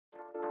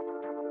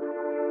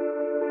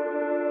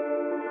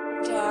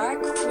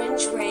Dark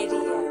Fringe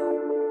Radio.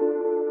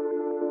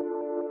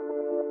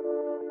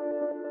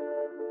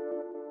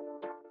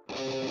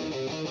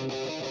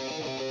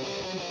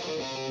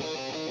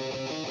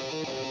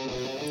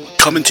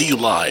 Coming to you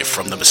live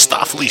from the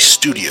Mistopheles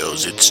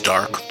Studios, it's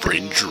Dark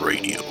Fringe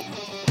Radio.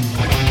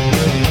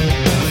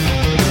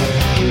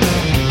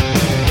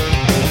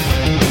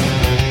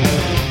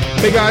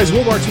 Hey guys,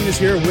 Will Martinez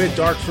here with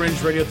Dark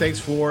Fringe Radio. Thanks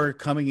for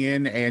coming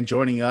in and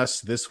joining us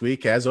this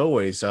week, as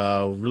always.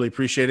 Really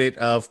appreciate it.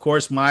 Of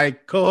course, my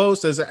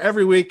co-host, as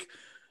every week,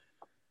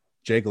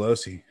 Jay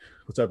Galosi.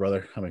 What's up,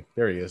 brother?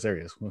 There he is. How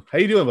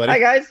you doing, buddy? Hi,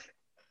 guys.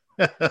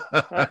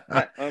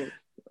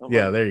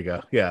 Yeah, there you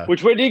go. Yeah.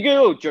 Which way do you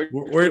go?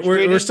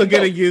 We're still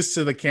getting used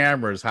to the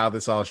cameras, how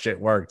this all shit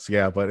works.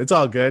 Yeah, but it's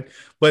all good.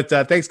 But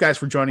thanks, guys,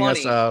 for joining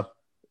us.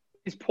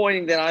 He's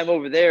pointing that I'm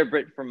over there,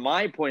 but from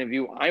my point of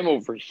view, I'm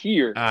over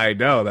here. I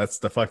know. That's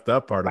the fucked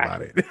up part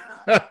about it.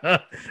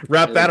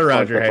 Wrap that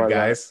around your head,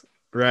 guys.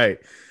 Right.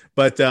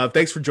 But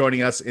thanks for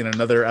joining us in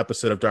another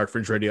episode of Dark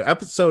Fringe Radio.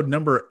 Episode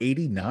number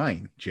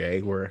 89,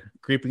 Jay. We're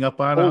creeping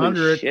up on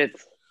 100.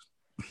 Shit.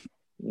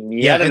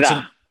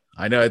 Yeah,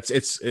 I know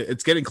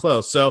it's getting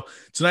close. So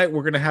tonight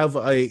we're going to have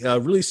a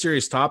really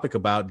serious topic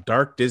about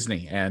dark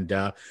Disney,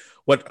 and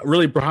what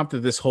really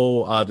prompted this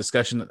whole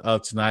discussion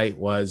of tonight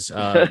was,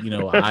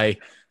 I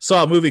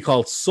saw a movie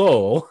called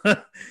Soul,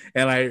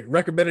 and I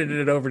recommended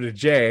it over to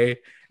Jay,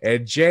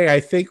 and Jay, I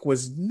think,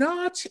 was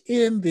not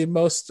in the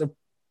most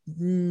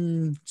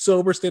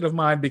sober state of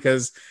mind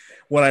because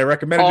when I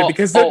recommended it,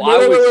 because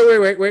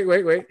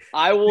wait.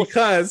 I will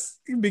because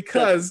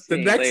the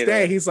next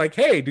day he's like,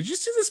 "Hey, did you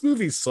see this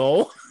movie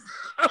Soul?"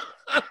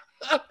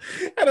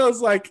 And I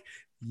was like,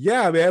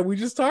 yeah, man, we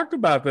just talked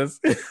about this.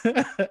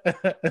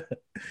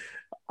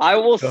 I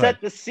will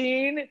set the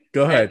scene.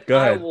 Go ahead.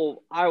 I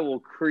will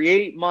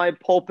create my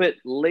pulpit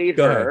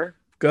later.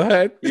 Go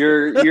ahead.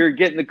 You're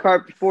getting the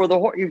cart before the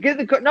horse. You're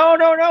getting the no.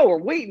 We're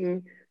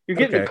waiting. You're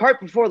getting the cart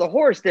before the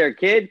horse, there,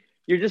 kid.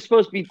 You're just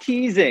supposed to be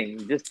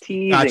teasing. Just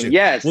teasing. Gotcha.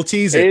 Yes, we'll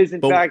tease it. It is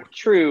in fact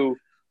true.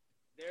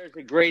 There's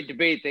a great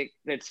debate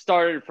that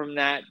started from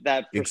that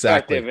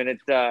perspective, and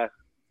it's.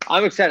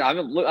 I'm excited. I've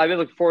been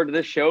looking forward to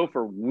this show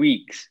for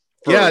weeks.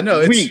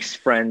 Weeks,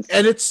 friends.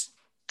 And it's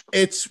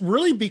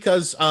really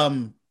because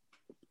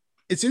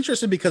it's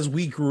interesting because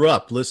we grew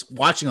up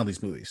watching all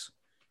these movies,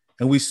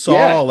 and we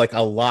saw like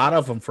a lot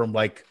of them from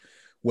like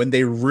when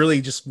they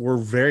really just were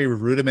very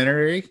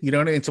rudimentary,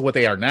 into what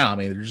they are now. I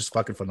mean, they're just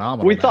fucking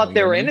phenomenal. We thought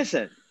they were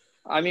innocent.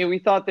 We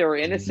thought they were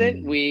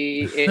innocent.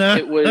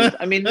 It was.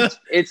 I mean,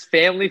 it's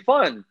family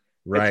fun.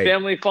 Right. It's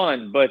family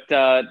fun, but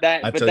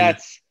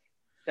that's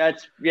what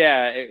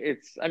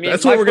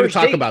we're going to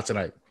talk about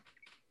tonight.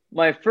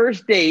 My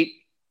first date,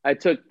 I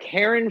took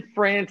Karen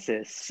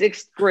Francis,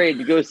 6th grade,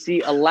 to go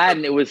see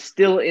Aladdin. It was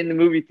still in the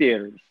movie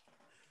theaters.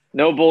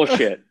 No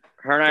bullshit.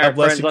 Her and I are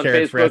friends on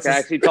Karen Facebook. Francis. I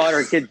actually taught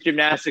her kids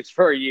gymnastics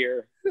for a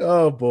year.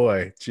 Oh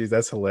boy, geez,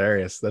 that's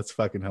hilarious. That's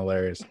fucking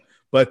hilarious.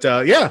 But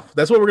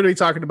that's what we're going to be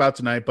talking about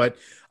tonight. But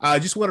I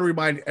just want to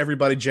remind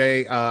everybody,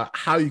 Jay,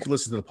 how you can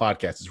listen to the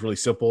podcast. It's really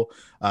simple.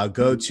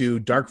 Go to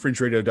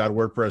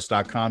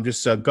darkfringeradio.wordpress.com.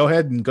 Just go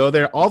ahead and go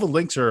there. All the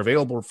links are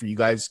available for you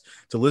guys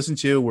to listen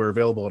to. We're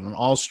available on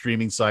all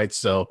streaming sites.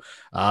 So,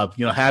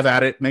 have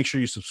at it. Make sure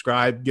you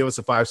subscribe. Give us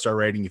a 5-star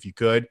rating if you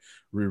could.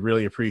 We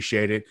really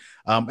appreciate it.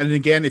 And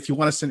again, if you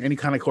want to send any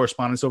kind of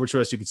correspondence over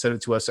to us, you can send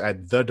it to us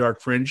at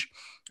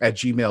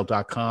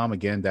thedarkfringe@gmail.com.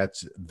 Again,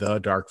 that's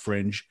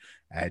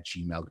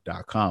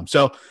thedarkfringe@gmail.com.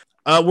 So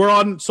we're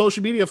on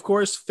social media, of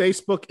course,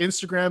 Facebook,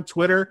 Instagram,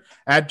 Twitter,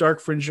 at Dark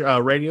Fringe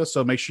Radio.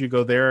 So make sure you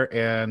go there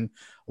and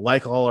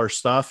like all our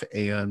stuff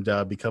and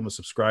become a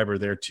subscriber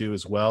there too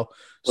as well.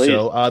 Please.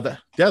 So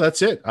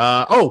that's it.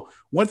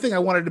 One thing I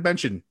wanted to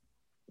mention,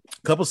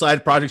 a couple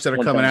side projects that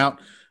are coming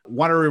out.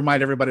 Want to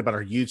remind everybody about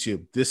our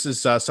YouTube. This is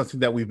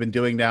something that we've been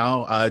doing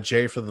now,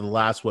 Jay, for the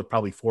last,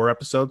 probably 4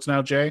 episodes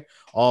now, Jay,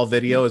 all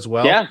video as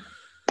well. Yeah.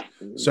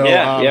 So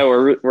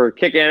we're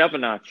kicking it up a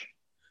notch.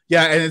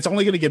 Yeah, and it's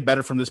only going to get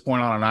better from this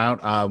point on and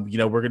out.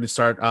 We're going to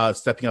start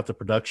stepping up the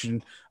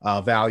production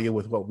value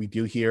with what we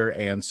do here,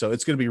 and so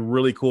it's going to be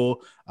really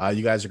cool.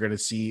 You guys are going to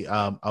see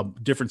a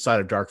different side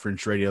of Dark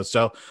Fringe Radio.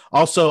 So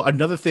also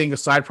another thing, a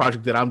side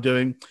project that I'm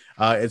doing,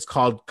 it's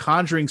called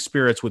Conjuring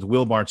Spirits with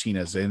Will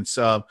Martinez, and it's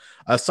a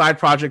side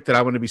project that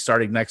I'm going to be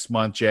starting next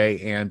month,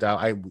 Jay. And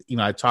I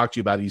talked to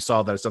you about it. You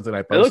saw that it's something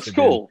I posted. It looks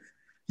cool.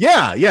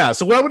 Yeah.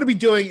 So what I'm going to be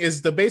doing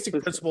is the basic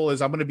principle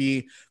is I'm going to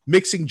be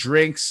mixing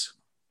drinks,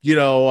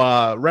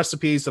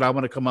 recipes that I'm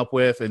going to come up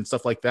with and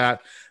stuff like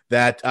that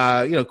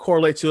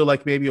correlate to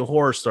like maybe a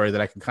horror story that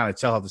I can kind of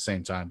tell at the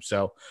same time.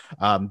 So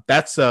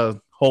that's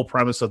the whole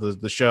premise of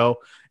the show.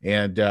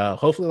 And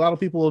hopefully a lot of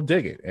people will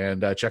dig it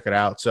and check it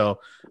out. So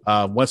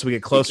once we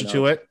get closer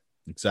to it,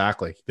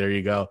 exactly. There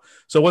you go.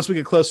 So once we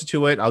get closer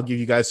to it, I'll give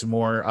you guys some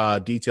more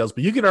details,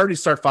 but you can already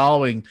start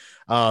following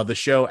the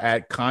show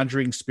at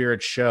Conjuring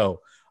Spirit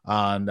Show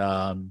on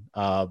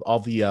all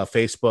the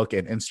Facebook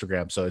and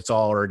Instagram. So it's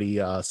all already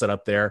set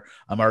up there.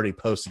 I'm already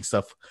posting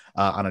stuff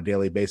on a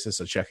daily basis.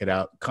 So check it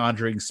out.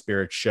 Conjuring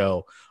Spirit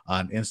Show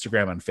on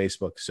Instagram and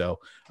Facebook. So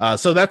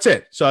that's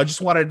it. So I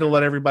just wanted to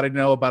let everybody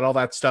know about all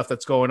that stuff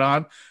that's going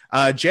on.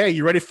 Jay,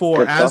 you ready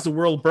for As the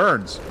World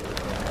Burns?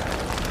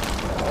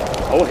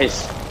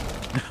 Always.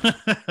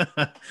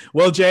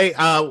 Well, Jay,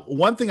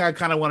 one thing I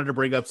kind of wanted to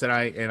bring up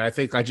tonight, and I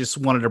think I just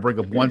wanted to bring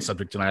up one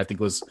subject tonight, I think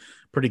was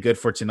pretty good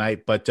for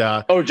tonight, but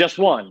just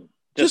one.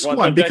 Just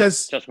one,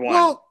 because just one.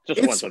 Well,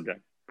 just one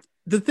subject.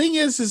 The thing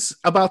is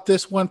about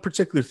this one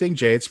particular thing,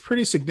 Jay, it's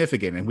pretty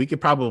significant, and we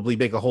could probably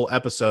make a whole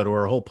episode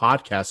or a whole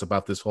podcast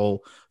about this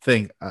whole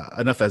thing,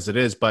 enough as it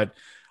is, but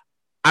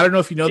I don't know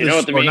if you know this know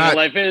what the meaning of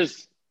life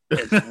is?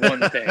 It's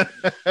one thing.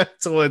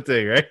 It's one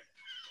thing, right?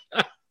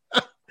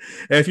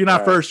 And if you're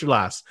not first, you're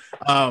last.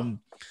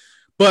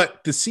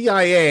 But the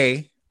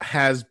CIA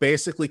has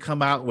basically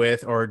come out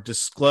with or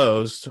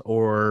disclosed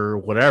or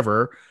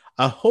whatever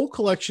a whole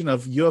collection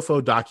of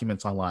UFO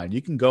documents online.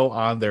 You can go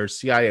on their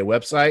CIA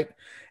website,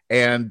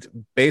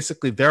 and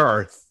basically there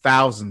are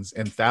thousands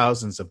and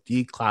thousands of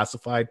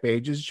declassified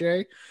pages,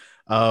 Jay,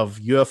 of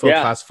UFO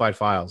classified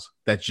files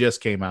that just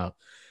came out.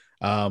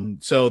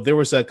 So there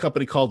was a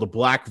company called the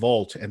Black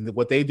Vault, and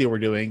what they were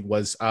doing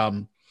was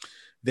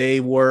they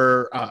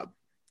were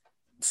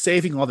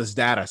saving all this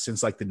data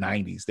since like the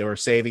 90s. They were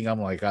saving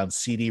them like on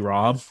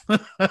CD-ROM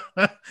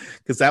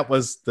because that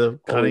was the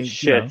holy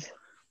shit.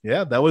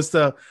 That was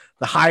the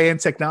high-end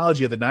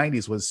technology of the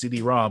 90s was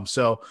CD-ROM.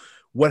 So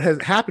what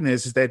has happened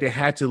is that they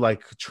had to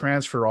like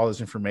transfer all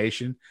this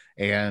information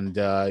and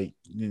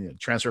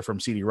transfer from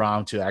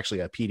CD-ROM to actually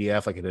a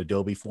PDF, like an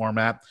Adobe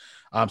format.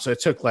 So it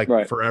took like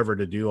forever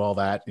to do all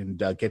that and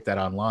get that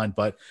online.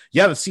 But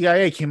yeah, the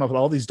CIA came up with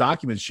all these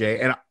documents, Jay,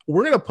 and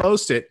we're going to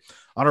post it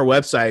on our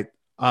website.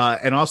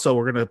 And also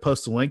we're going to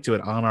post a link to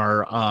it on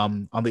our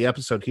on the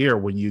episode here.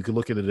 When you can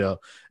look at the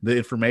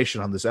information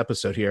on this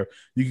episode here,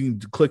 you can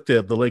click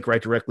the link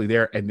right directly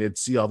there and then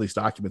see all these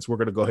documents. We're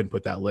going to go ahead and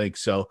put that link.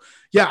 So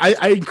yeah,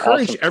 I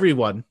encourage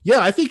everyone.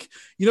 Yeah, I think,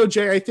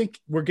 Jay, I think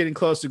we're getting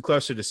closer and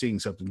closer to seeing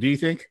something. Do you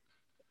think?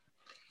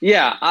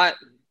 Yeah,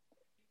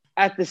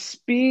 at the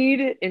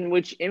speed in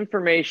which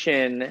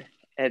information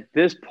at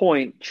this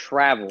point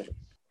travels,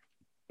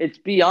 it's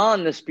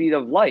beyond the speed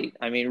of light.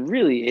 I mean,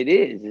 really, it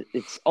is.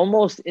 It's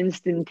almost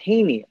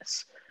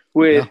instantaneous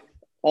with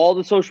all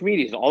the social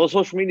medias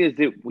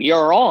that we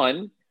are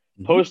on,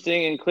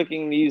 posting and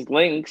clicking these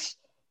links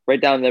right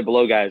down there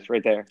below, guys.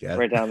 Right there. Yeah.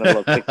 Right down there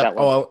below. Click that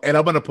one. And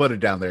I'm going to put it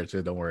down there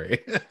too. Don't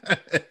worry.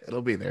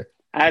 It'll be there.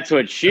 That's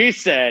what she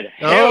said.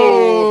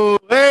 Oh,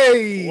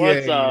 hey.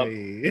 What's up?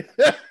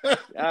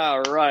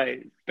 All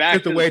right. Back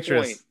Get to the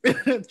waitress.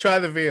 Try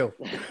the veal.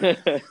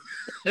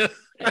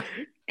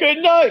 Good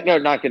night. No,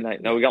 not good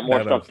night. No, we got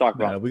more stuff to talk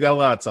about. We got a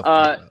lot of stuff to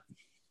talk about.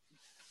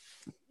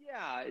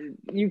 Yeah,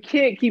 you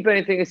can't keep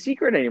anything a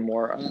secret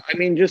anymore. I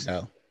mean, just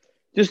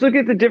look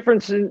at the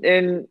difference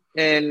in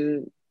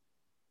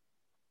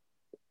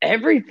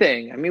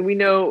everything. I mean, we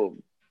know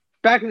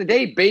back in the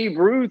day, Babe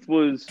Ruth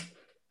was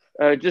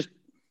just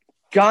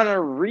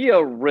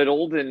gonorrhea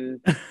riddled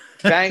and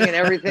banging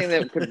everything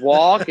that could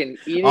walk and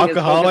eating and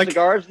smoking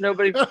cigars.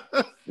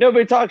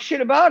 Nobody talks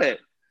shit about it.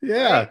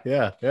 Yeah,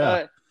 right?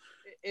 Yeah.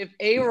 If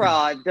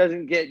A-Rod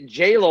doesn't get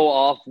J-Lo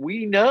off,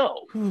 we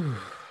know.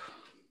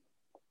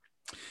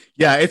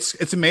 Yeah,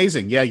 it's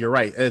amazing. Yeah, you're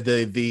right.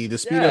 The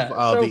speed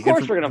of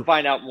course we're gonna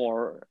find out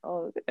more.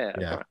 Oh,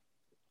 yeah.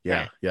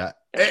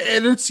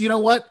 And it's, you know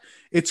what?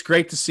 It's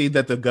great to see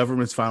that the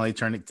government's finally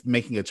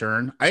making a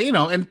turn.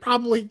 And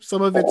probably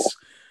some of it's,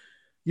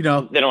 they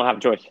don't have a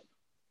choice.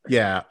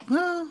 Yeah,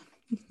 well,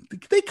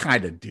 they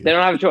kind of do. They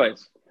don't have a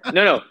choice.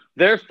 No,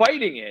 they're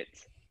fighting it.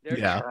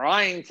 They're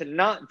trying to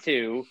not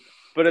to.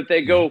 But if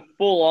they go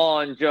full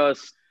on,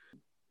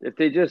 if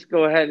they just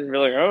go ahead and be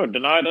like, oh,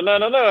 deny,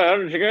 how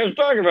did you guys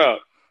talk about?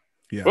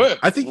 Yeah, what?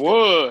 I think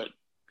what?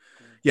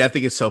 Yeah, I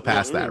think it's so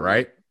past that,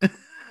 right?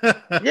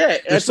 Yeah,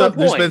 there's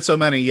been so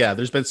many. Yeah,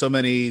 there's been so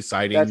many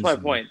sightings. That's my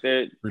point.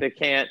 They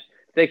can't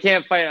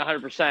fight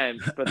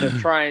 100%, but they're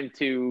trying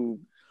to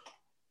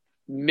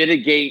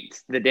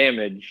mitigate the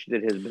damage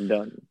that has been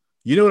done.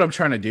 You know what I'm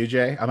trying to do,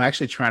 Jay? I'm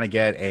actually trying to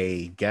get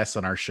a guest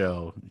on our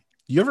show.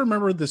 You ever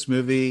remember this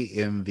movie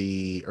in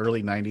the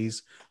early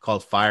 90s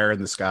called Fire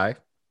in the Sky? Of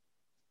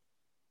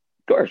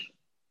course.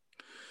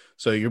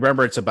 So you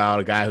remember it's about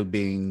a guy who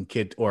being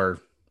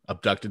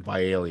abducted by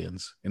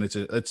aliens, and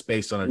it's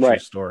based on a true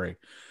story.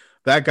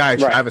 That guy,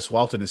 Travis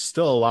Walton, is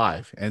still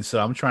alive, and so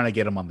I'm trying to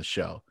get him on the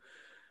show.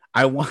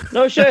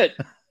 No shit.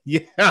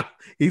 Yeah,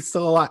 he's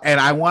still alive, and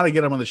I want to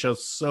get him on the show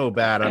so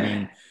bad. I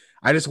mean,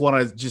 I just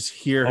want to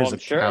hear his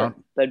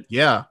account.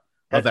 Sure.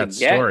 Of that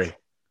story.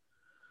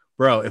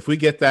 Bro, if we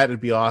get that, it'd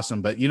be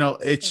awesome. But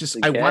it's just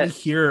I want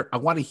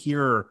to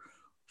hear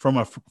from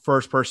a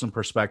first person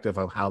perspective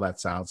of how that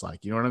sounds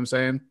like. You know what I'm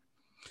saying?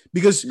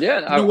 Because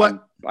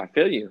what? I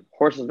feel you.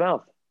 Horse's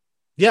mouth.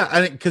 Yeah, I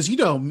think because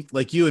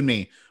like you and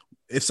me,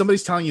 if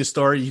somebody's telling you a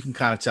story, you can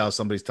kind of tell if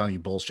somebody's telling you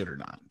bullshit or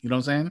not. You know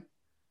what I'm saying?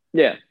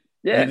 Yeah.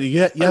 Yeah, you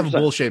have a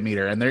bullshit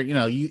meter, and there,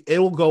 it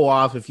will go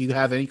off if you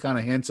have any kind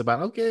of hints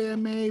about okay,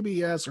 maybe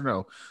yes or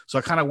no. So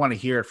I kind of want to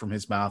hear it from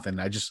his mouth,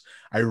 and I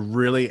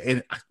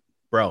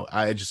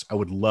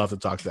would love to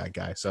talk to that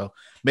guy. So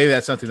maybe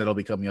that's something that'll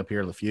be coming up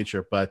here in the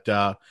future. But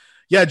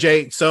yeah,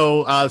 Jay.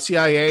 So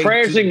CIA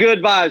prayers and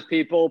good vibes,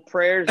 people.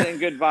 Prayers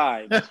and good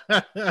vibes.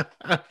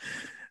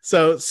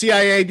 So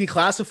CIA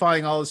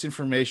declassifying all this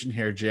information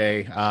here,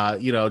 Jay.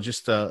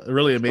 Just a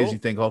really amazing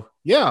thing. Oh,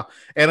 yeah.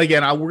 And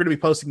again, we're going to be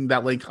posting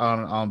that link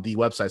on the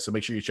website, so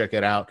make sure you check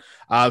it out.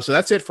 So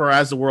that's it for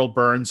As the World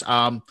Burns.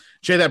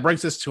 Jay, that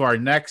brings us to our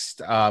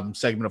next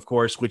segment, of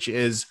course, which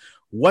is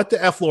What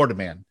the F Florida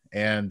Man.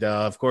 And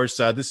of course,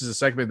 this is a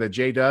segment that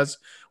Jay does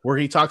where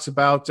he talks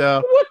about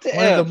one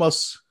of the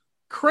most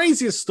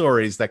craziest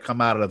stories that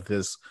come out of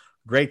this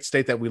great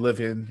state that we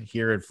live in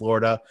here in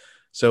Florida.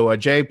 So,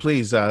 Jay,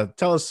 please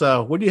tell us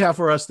what do you have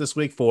for us this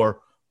week for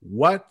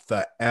What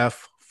the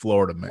F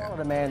Florida Man?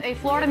 Florida man. A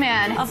Florida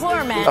man. A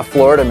Florida man. A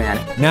Florida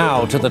man.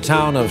 Now to the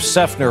town of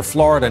Seffner,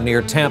 Florida,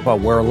 near Tampa,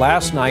 where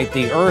last night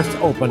the earth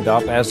opened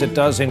up as it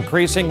does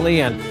increasingly,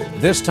 and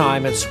this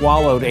time it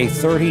swallowed a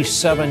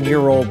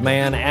 37-year-old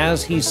man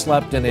as he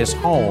slept in his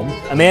home.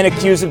 A man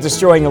accused of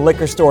destroying a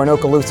liquor store in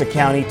Okaloosa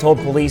County told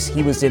police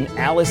he was in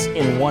Alice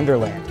in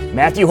Wonderland.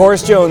 Matthew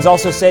Horace Jones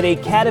also said a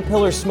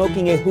caterpillar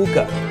smoking a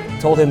hookah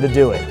told him to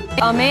do it.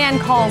 A man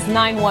calls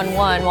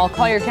 911 while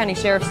Collier County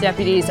Sheriff's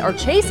deputies are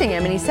chasing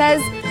him, and he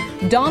says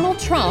Donald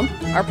Trump,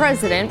 our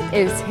president,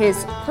 is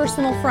his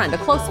personal friend, a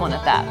close one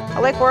at that.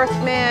 A Lake Worth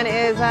man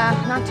is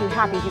not too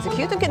happy. He's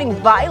accused of getting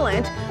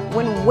violent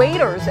when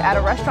waiters at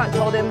a restaurant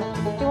told him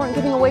they weren't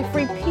giving away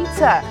free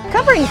pizza.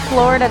 Covering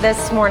Florida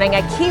this morning,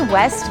 a Key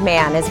West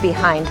man is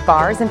behind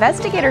bars.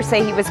 Investigators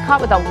say he was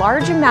caught with a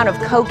large amount of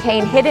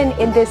cocaine hidden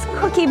in this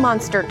Cookie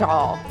Monster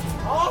doll.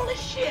 Holy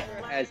shit!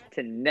 As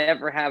to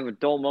never have a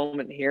dull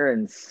moment here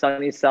in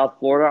sunny South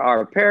Florida,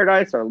 our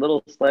paradise, our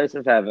little slice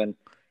of heaven.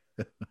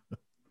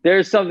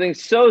 There's something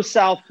so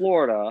South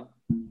Florida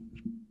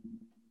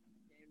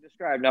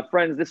described. Now,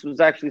 friends, this was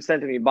actually sent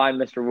to me by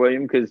Mr.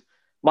 William because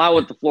my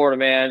What the Florida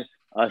Man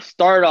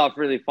started off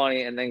really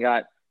funny and then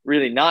got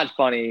really not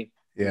funny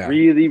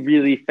really,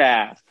 really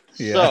fast.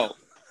 Yeah.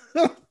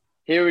 So,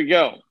 here we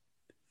go.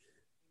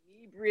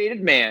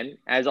 Inebriated man,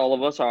 as all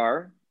of us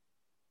are,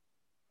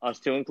 us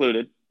two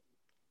included,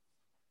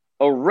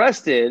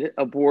 arrested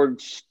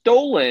aboard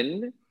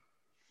stolen,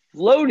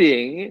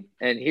 floating,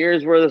 and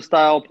here's where the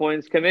style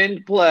points come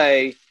into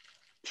play,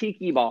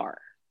 tiki bar.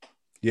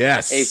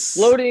 Yes. A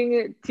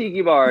floating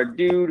tiki bar.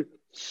 Dude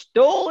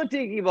stole a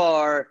tiki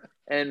bar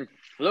and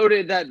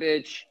floated that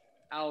bitch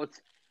out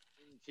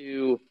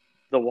into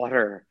the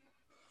water.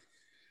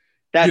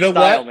 That's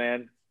style,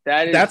 man.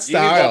 That's Jimmy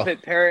style.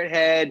 Buffett, Parrot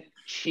Head,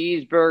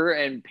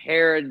 Cheeseburger, and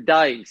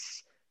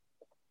Paradise.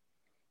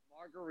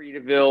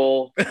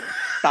 Margaritaville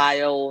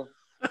style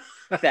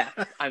theft.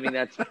 I mean,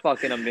 that's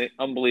fucking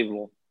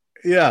unbelievable.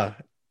 Yeah.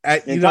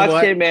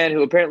 Intoxicated man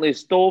who apparently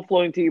stole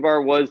floating tiki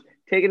bar was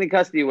taken in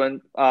custody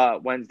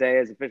Wednesday,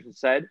 as officials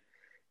said.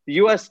 The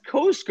U.S.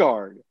 Coast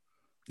Guard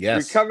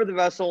recovered the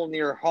vessel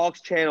near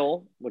Hawks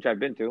Channel, which I've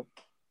been to,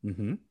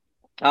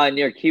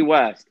 near Key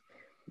West.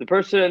 The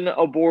person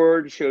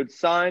aboard showed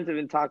signs of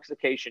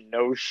intoxication.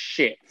 No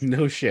shit.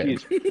 No shit.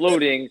 He's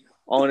floating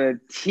on a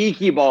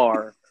tiki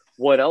bar.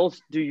 What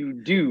else do you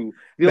do?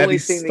 The only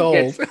thing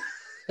that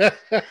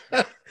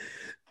gets...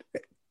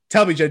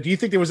 Tell me, Joe, do you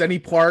think there was any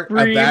part of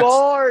that?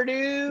 Bar,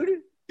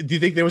 dude. Do you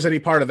think there was any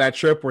part of that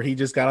trip where he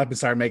just got up and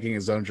started making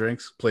his own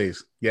drinks?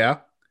 Please. Yeah?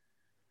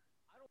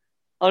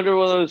 Under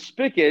one of those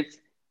spigots.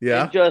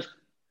 Yeah. And just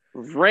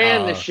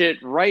ran the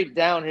shit right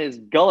down his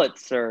gullet,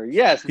 sir.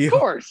 Yes, of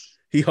course.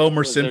 He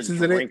Homer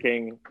Simpsons in it?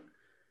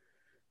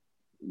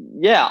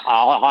 Yeah.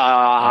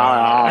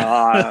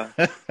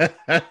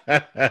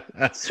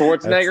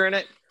 Schwarzenegger in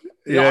it?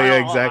 Yeah,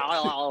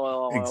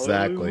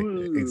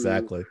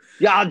 exactly.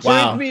 Yeah,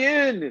 drink me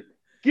in.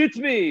 Get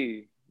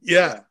me.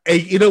 Yeah. Hey,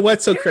 you know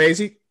what's so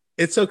crazy?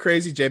 It's so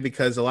crazy, Jay,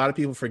 because a lot of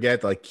people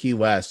forget like Key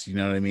West, you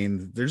know what I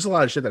mean? There's a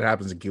lot of shit that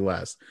happens in Key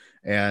West.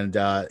 And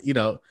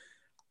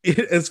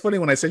it's funny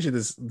when I sent you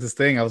this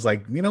thing, I was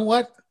like, you know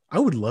what? I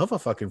would love a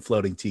fucking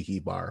floating tiki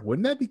bar.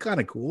 Wouldn't that be kind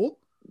of cool?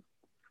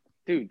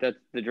 Dude, that's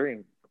the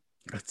dream.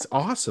 That's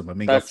awesome. I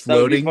mean, that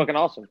would be fucking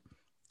awesome.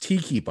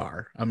 Tiki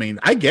bar. I mean,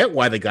 I get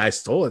why the guy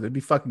stole it. It'd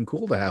be fucking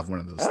cool to have one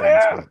of those things.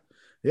 Yeah. But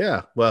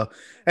yeah. Well,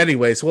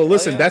 anyways,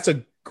 listen, that's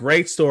a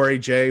great story,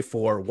 Jay,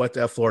 for What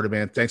the F Florida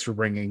Man. Thanks for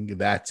bringing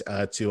that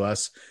to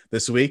us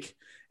this week.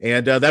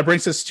 And that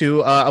brings us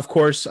to, of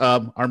course,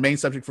 our main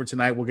subject for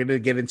tonight. We're going to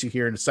get into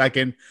here in a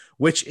second,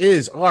 which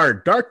is our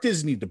Dark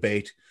Disney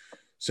debate.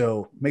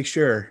 So make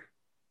sure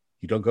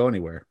you don't go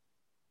anywhere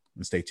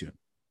and stay tuned.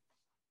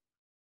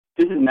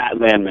 This is Matt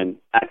Landman,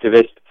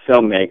 activist,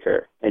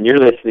 filmmaker, and you're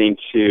listening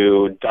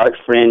to Dark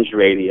Fringe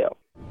Radio.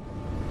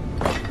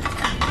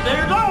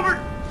 There's over.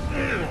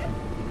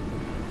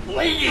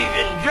 Ladies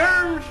and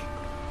germs,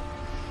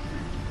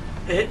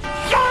 it's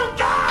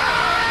showtime!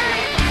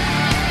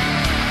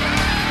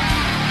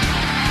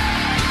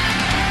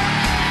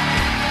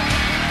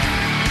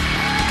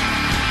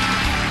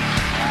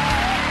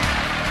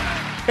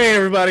 Hey,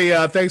 everybody.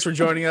 Thanks for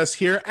joining us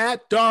here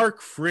at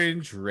Dark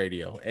Fringe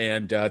Radio.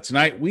 And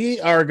tonight we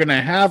are going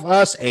to have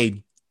us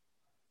a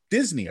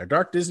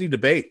Dark Disney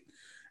debate.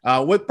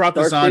 What brought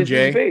this on,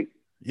 Jay? Debate.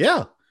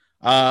 Yeah.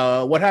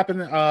 What happened?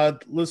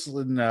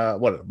 Listen,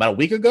 about a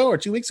week ago or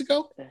 2 weeks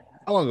ago?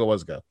 How long ago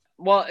was it ago?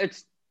 Well,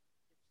 it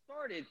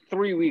started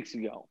 3 weeks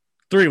ago.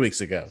 3 weeks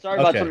ago.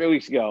 Started about 3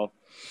 weeks ago.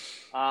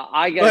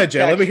 I got Go ahead,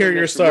 Jay. Let me hear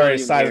your side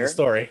of the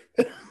story.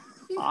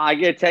 I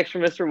get a text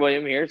from Mr.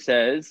 William here.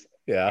 Says,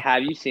 "Yeah,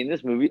 have you seen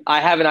this movie?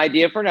 I have an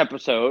idea for an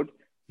episode.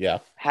 Yeah,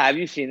 have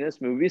you seen this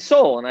movie,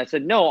 Soul?" And I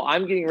said, "No,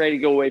 I'm getting ready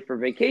to go away for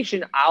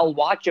vacation. I'll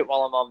watch it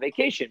while I'm on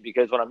vacation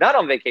because when I'm not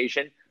on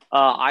vacation,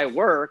 I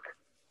work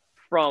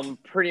from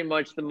pretty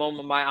much the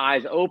moment my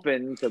eyes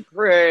open to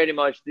pretty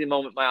much the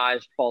moment my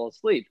eyes fall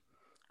asleep.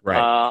 Right.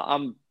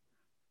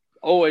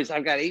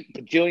 I've got 8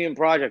 bajillion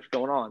projects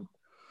going on.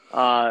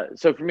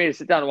 So for me to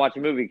sit down and watch a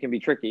movie can be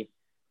tricky.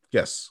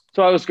 Yes.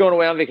 So I was going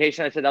away on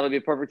vacation. I said that'll be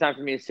a perfect time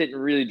for me to sit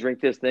and really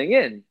drink this thing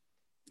in.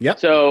 Yep.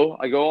 So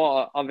I go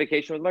on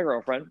vacation with my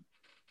girlfriend.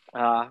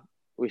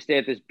 We stay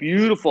at this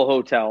beautiful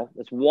hotel,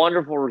 this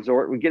wonderful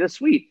resort. We get a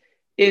suite.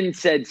 In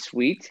said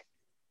suite,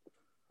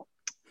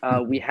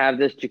 we have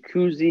this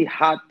jacuzzi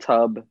hot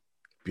tub.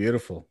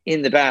 Beautiful.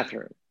 In the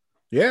bathroom.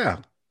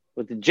 Yeah.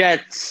 With the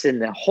jets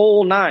and the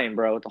whole nine,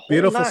 bro. The whole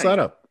beautiful nine.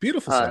 setup.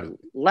 Beautiful setup.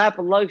 Lap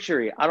of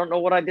luxury. I don't know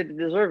what I did to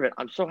deserve it.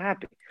 I'm so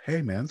happy.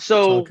 Hey, man.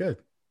 So it's all good.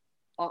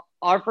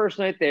 Our first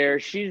night there,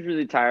 she's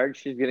really tired.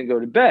 She's going to go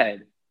to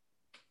bed.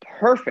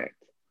 Perfect.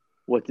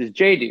 What does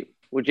Jay do?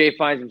 Well, Jay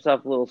finds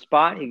himself a little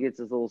spot. He gets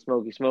his little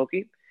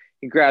smoky.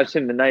 He grabs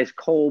him a nice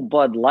cold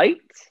Bud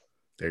Light.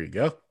 There you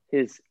go.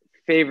 His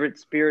favorite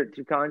spirit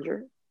to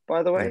conjure,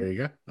 by the way. There you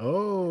go.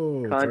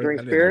 Oh. Conjuring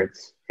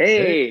spirits.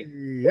 Hey.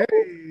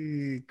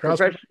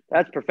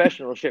 That's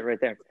professional shit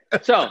right there.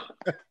 So,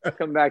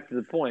 come back to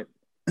the point.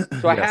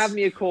 So I have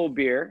me a cold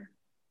beer.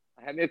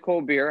 I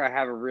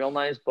have a real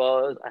nice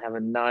buzz. I have a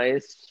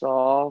nice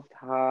soft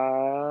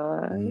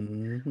high.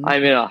 Mm-hmm.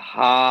 I'm in a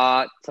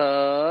hot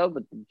tub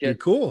with the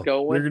jets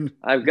going.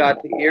 I've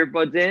got the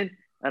earbuds in,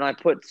 and I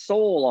put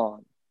Soul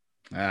on.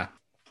 Yeah.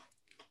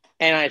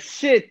 And I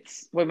sit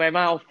with my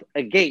mouth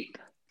agape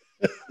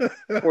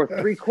for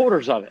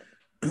 3/4 of it.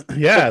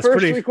 Yeah, the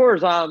first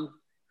 3/4,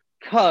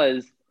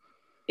 because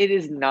it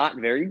is not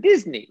very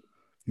Disney.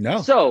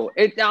 No. So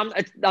I'm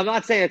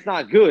not saying it's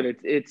not good.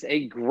 It's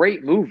a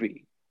great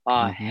movie.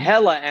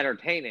 Hella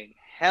entertaining,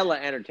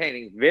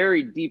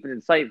 very deep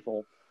and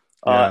insightful.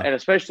 And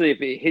especially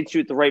if it hits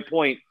you at the right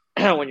point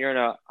when you're in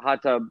a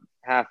hot tub,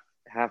 half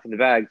in the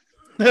bag,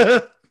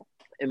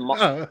 and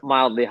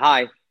mildly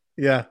high.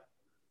 Yeah.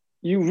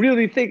 You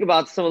really think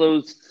about some of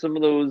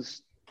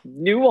those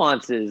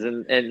nuances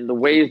and the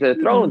ways they're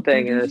throwing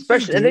things, and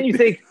especially, and then you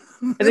think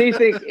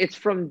it's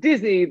from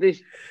Disney,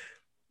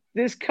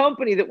 this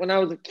company that when I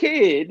was a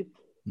kid,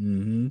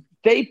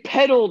 they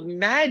peddled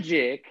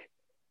magic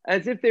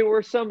as if they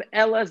were some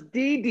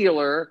LSD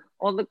dealer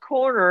on the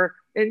corner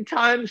in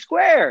Times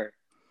Square.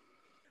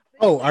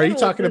 Oh, are you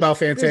talking about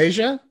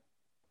Fantasia?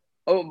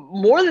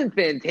 More than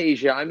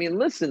Fantasia. I mean,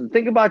 listen,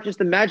 think about just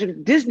the magic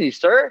of Disney,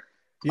 sir.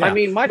 Yeah. I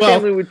mean, my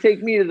family would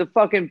take me to the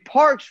fucking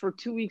parks for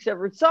 2 weeks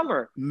every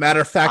summer.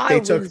 Matter of fact, they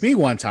took me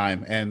one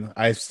time, and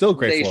I'm still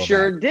grateful. They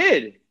sure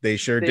did. They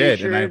sure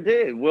did.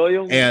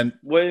 William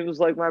was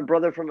like my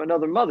brother from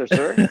another mother,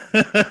 sir.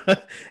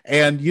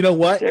 And you know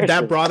what? Seriously.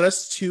 That brought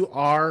us to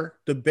our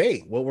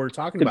debate, what we're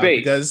talking about.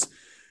 Because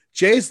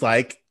Jay's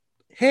like,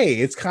 hey,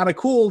 it's kind of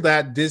cool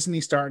that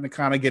Disney's starting to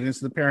kind of get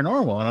into the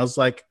paranormal. And I was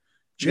like,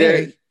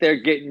 Jay,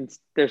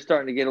 they're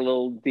starting to get a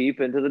little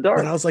deep into the dark.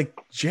 And I was like,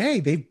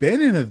 Jay, they've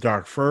been in the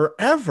dark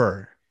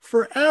forever.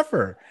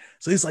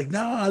 So he's like,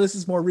 no, this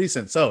is more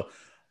recent. So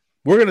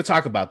we're going to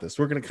talk about this.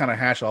 We're going to kind of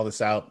hash all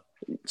this out.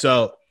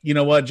 So you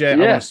know what, Jay? Yeah. I'm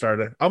going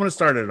to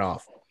start it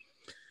off.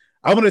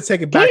 I'm going to take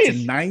it back to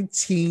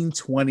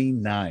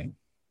 1929.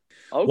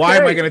 Okay. Why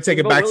am I going to take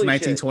it back to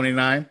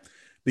 1929?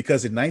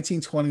 Because in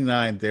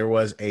 1929, there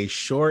was a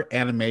short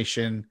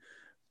animation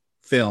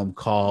film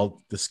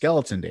called The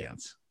Skeleton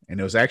Dance. And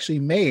it was actually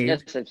made.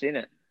 Yes, I've seen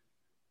it.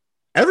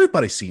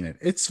 Everybody's seen it.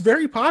 It's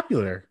very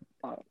popular.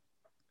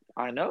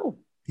 I know.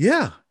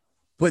 Yeah.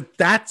 But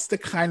that's the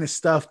kind of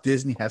stuff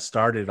Disney has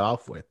started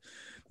off with.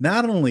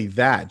 Not only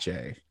that,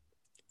 Jay,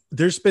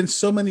 there's been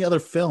so many other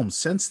films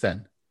since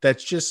then that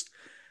just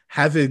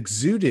have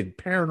exuded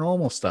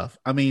paranormal stuff.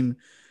 I mean,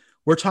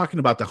 we're talking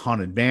about The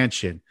Haunted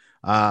Mansion.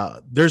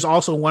 There's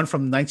also one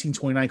from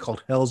 1929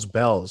 called Hell's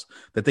Bells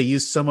that they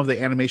used some of the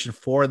animation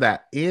for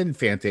that in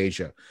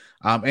Fantasia.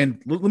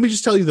 And let me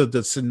just tell you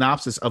the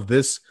synopsis of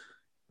this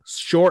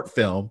short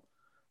film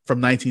from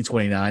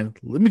 1929.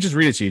 Let me just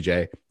read it to you,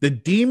 Jay. The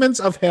demons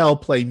of hell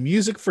play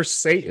music for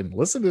Satan.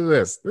 Listen to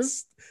this.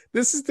 This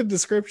is the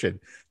description.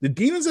 The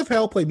demons of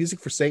hell play music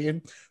for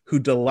Satan, who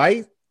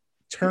delight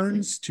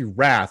turns to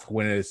wrath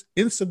when his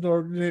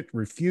insubordinate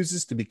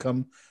refuses to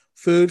become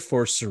food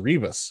for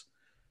Cerberus.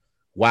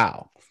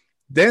 Wow.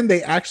 Then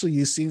they actually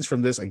use scenes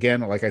from this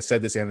again. Like I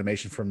said, this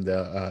animation from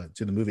to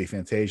the movie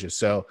Fantasia.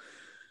 So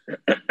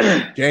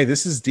Jay,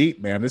 this is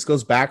deep, man. This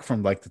goes back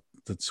from like the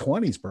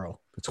 20s, bro.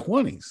 The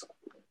 20s.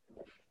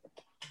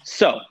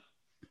 So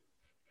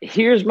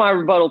here's my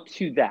rebuttal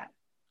to that.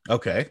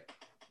 Okay.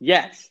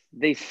 Yes,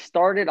 they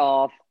started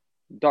off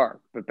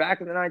dark, but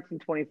back in the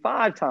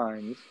 1925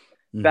 times,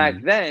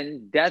 back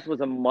then, death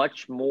was a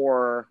much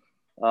more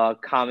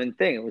common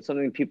thing. It was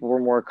something people were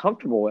more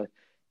comfortable with.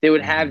 They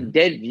would have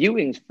dead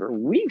viewings for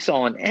weeks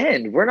on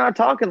end. We're not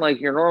talking like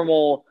your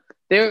normal.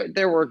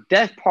 There were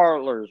death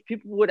parlors.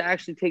 People would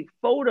actually take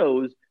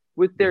photos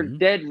with their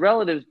dead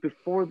relatives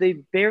before they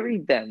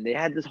buried them. They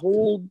had this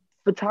whole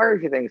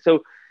photography thing.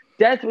 So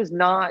death was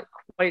not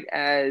quite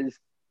as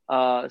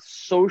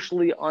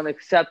socially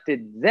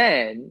unaccepted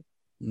then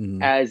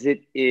as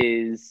it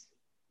is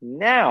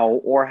now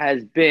or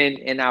has been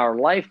in our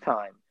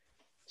lifetime.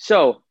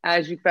 So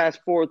as you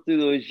fast forward through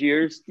those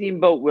years,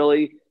 Steamboat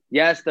Willie,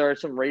 yes, there are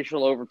some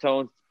racial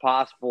overtones. It's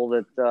possible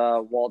that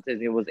Walt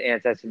Disney was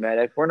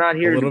anti-Semitic. We're not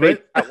here to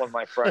debate that one,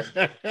 my friend.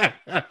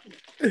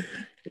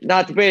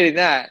 Not debating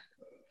that.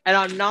 And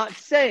I'm not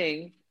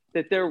saying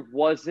that there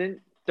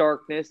wasn't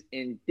darkness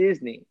in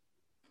Disney.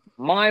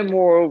 My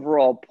more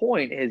overall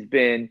point has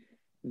been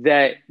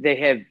that they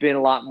have been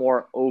a lot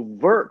more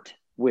overt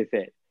with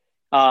it.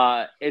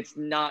 It's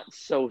not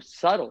so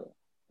subtle.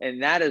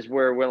 And that is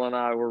where Will and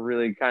I were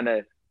really kind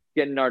of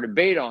getting our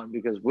debate on,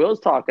 because Will's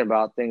talking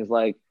about things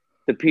like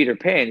the Peter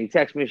Pan. He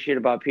texted me shit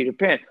about Peter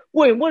Pan.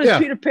 Wait, what is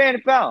Peter Pan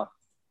about?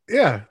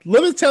 Yeah,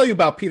 let me tell you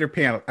about Peter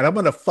Pan. And I'm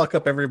going to fuck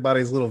up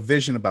everybody's little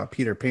vision about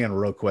Peter Pan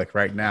real quick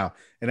right now.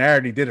 And I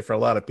already did it for a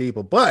lot of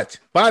people. But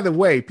by the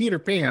way, Peter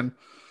Pan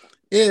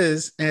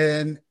is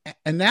an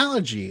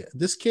analogy.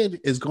 This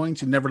kid is going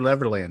to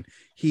Neverland.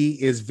 He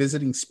is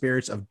visiting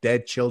spirits of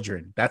dead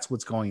children. That's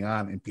what's going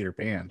on in Peter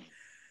Pan.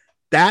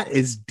 That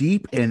is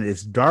deep and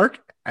as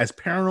dark as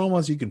paranormal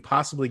as you can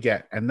possibly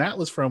get. And that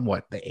was from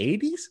what, the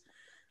 80s?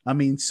 I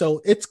mean,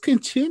 so it's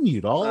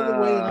continued all the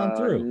way on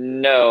through.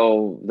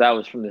 No, that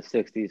was from the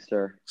 60s,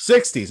 sir.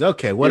 60s.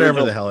 Okay,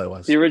 whatever the hell it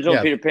was. The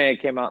original Peter Pan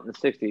came out in the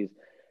 60s.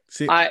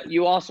 See,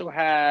 you also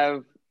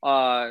have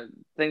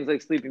things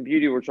like Sleeping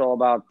Beauty, which are all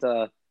about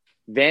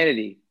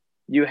vanity.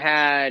 You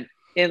had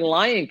in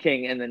Lion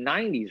King in the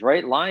 90s,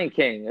 right? Lion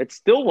King, it's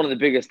still one of the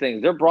biggest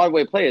things. Their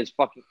Broadway play is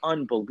fucking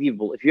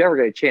unbelievable. If you ever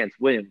get a chance,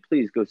 William,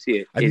 please go see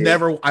it.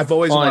 I've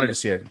always wanted to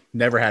see it.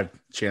 Never had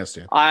a chance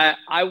to.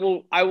 I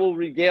will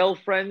regale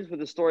friends with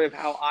the story of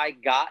how I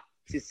got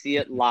to see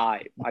it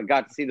live. I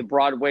got to see the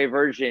Broadway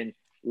version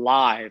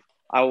live.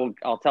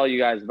 I'll tell you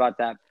guys about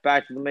that.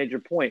 Back to the major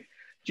point.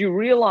 Do you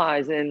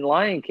realize in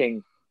Lion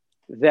King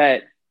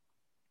that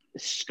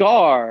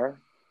Scar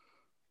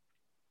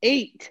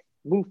ate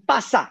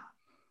Mufasa?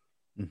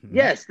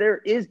 Yes, there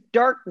is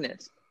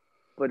darkness,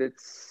 but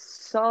it's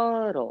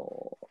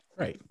subtle.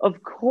 Right.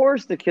 Of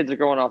course, the kids are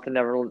going off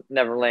to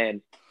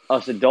Neverland.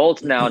 Us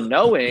adults now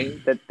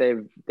knowing that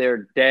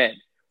they're dead,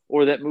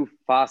 or that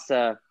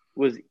Mufasa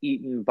was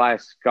eaten by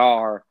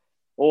Scar,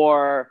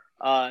 or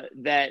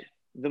that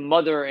the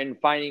mother in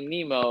Finding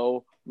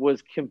Nemo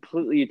was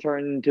completely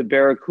turned into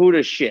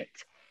barracuda shit.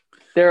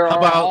 How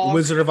about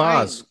Wizard of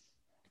Oz?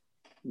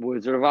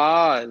 Wizard of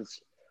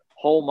Oz.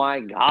 Oh my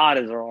God,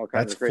 is there all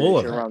kinds of crazy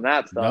shit around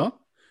that stuff? No?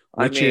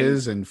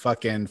 Witches and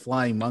fucking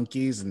flying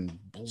monkeys and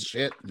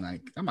bullshit. And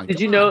like, oh my God.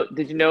 Did you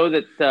know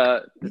that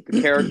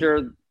the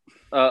character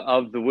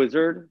of the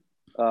wizard,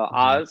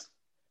 Oz,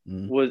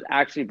 was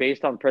actually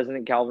based on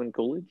President Calvin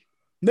Coolidge?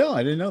 No,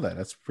 I didn't know that.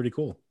 That's pretty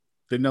cool.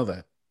 Didn't know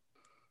that.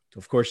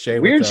 Of course, Jay.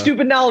 Weird,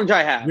 stupid knowledge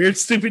I have. Weird,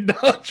 stupid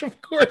knowledge,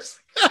 of course.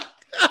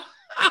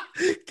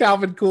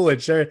 Calvin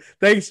Coolidge.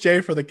 Thanks, Jay,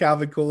 for the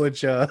Calvin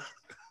Coolidge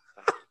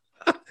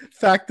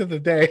fact of the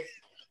day.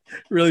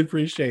 Really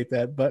appreciate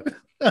that. But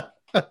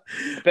bet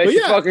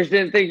you fuckers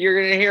didn't think you're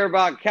going to hear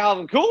about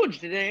Calvin Coolidge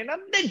today, and I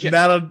did you?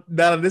 Not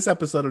on this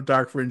episode of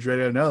Dark Fringe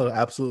Radio. No,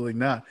 absolutely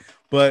not.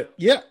 But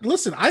yeah,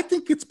 listen, I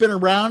think it's been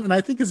around, and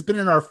I think it's been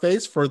in our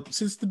face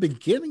since the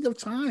beginning of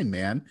time,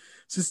 man.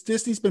 Since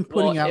Disney's been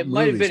putting out movies, it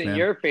might have been in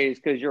your face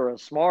because you're a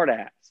smart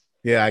ass.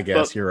 Yeah, I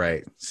guess you're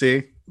right.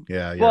 See?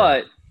 Yeah,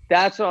 but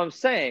that's what I'm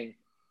saying.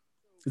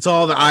 It's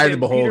all the eye of the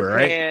beholder,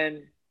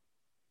 right?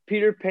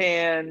 Peter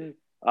Pan,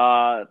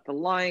 The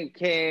Lion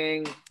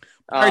King,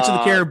 Pirates of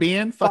the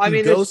Caribbean,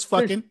 Ghost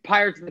fucking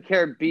Pirates of the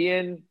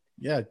Caribbean.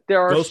 Yeah,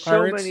 there are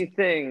so many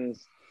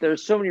things.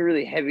 There's so many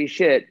really heavy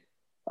shit.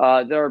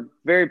 They're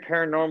very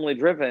paranormally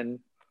driven,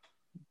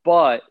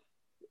 but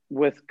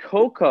with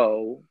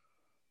Coco,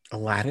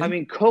 Aladdin. I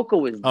mean,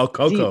 Coco is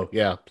Coco. Deep.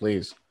 Yeah,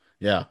 please.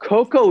 Yeah,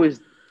 Coco is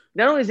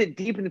not only is it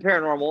deep in the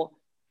paranormal,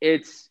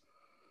 it's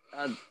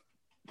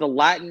the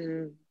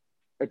Latin.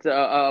 It's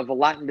of a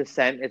Latin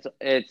descent.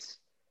 It's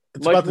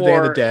much about the Day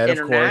of the Dead,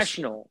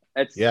 international.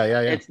 Of course. Yeah.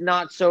 It's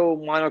not so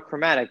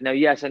monochromatic. Now,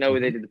 yes, I know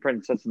they did the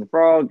Princess and the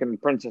Frog, and the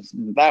Princess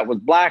that was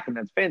black, and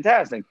that's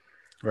fantastic.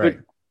 Right.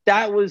 But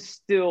that was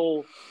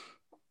still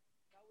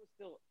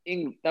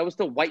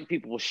white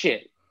people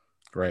shit.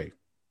 Right.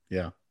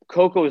 Yeah.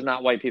 Coco is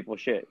not white people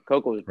shit.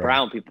 Coco is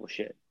brown people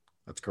shit.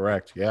 That's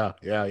correct. Yeah.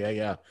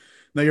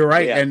 No, you're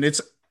right, and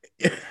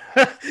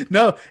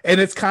No,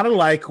 and it's kind of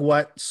like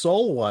what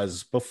Soul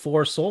was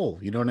before Soul.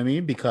 You know what I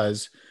mean?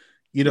 Because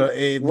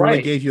it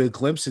really gave you a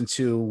glimpse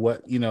into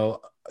what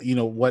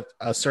what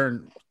a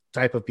certain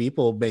type of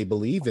people may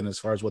believe in as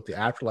far as what the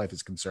afterlife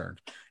is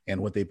concerned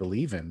and what they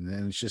believe in.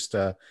 And it's just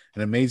an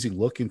amazing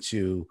look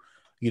into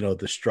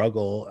the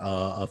struggle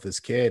of this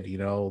kid,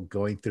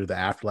 going through the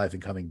afterlife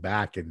and coming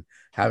back and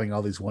having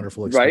all these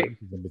wonderful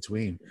experiences in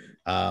between.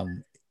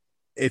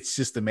 It's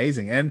just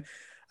amazing. And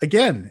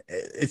again,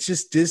 it's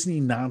just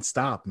Disney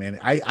nonstop, man.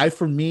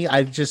 For me,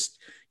 I just,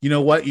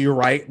 what, you're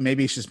right.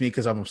 Maybe it's just me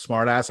because I'm a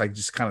smart ass. I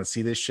just kind of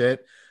see this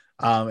shit.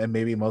 And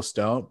maybe most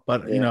don't,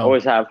 but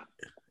always have,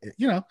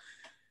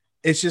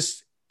 it's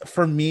just,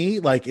 for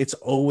me, like, it's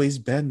always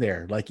been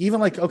there. Like,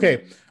 even like,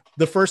 okay,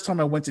 the first time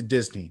I went to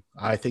Disney,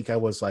 I think I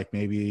was like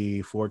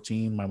maybe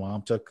 14. My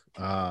mom took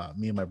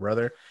me and my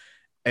brother,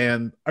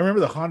 and I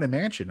remember the Haunted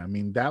Mansion. I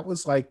mean, that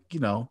was like,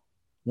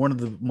 one of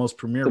the most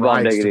premier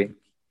rides.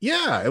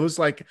 Yeah, it was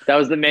like, that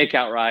was the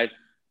makeout ride.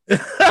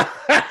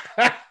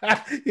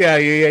 yeah.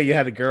 You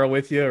had a girl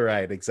with you,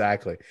 right?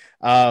 Exactly.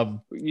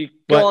 You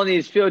go on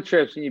these field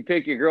trips and you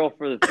pick your girl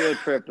for the field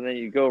trip, and then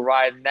you go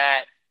riding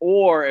that.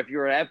 Or if you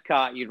were at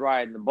Epcot, you'd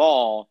ride in the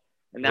ball,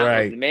 and that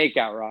was the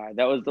makeout ride.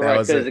 That was the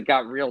ride because it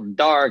got real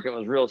dark. It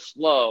was real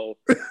slow.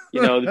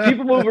 The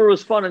People Mover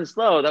was fun and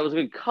slow. That was a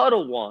good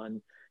cuddle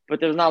one, but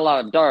there's not a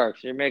lot of dark.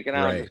 So you're making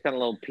out this kind of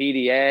little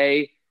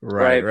PDA.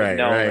 Right.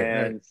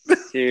 Man,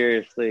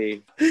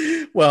 seriously.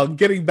 Well,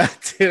 getting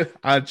back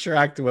on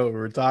track to what we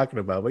were talking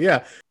about, but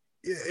yeah,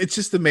 it's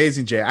just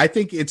amazing, Jay. I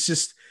think it's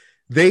just,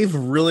 they've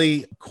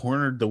really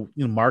cornered the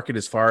market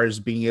as far as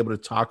being able to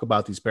talk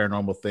about these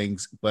paranormal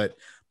things, but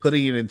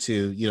putting it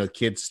into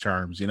kids'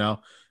 terms. We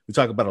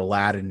talk about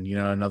Aladdin,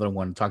 another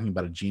one talking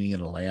about a genie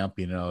in a lamp,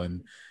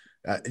 and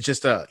it's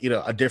just a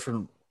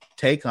different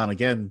take on,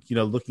 again,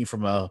 looking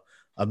from a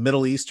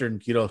Middle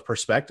Eastern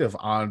perspective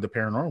on the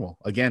paranormal.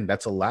 Again,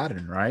 that's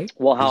Aladdin, right?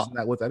 Well, isn't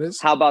that what that is?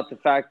 How about the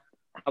fact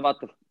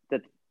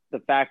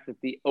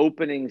that the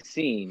opening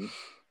scene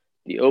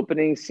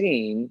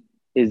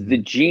is the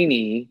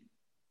genie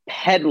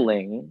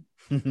peddling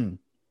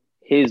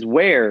his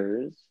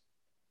wares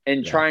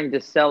and trying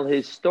to sell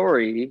his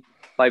story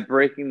by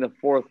breaking the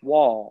fourth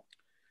wall.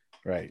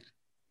 Right.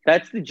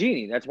 That's the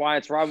genie. That's why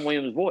it's Robin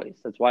Williams' voice.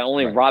 That's why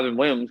only Robin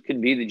Williams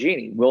can be the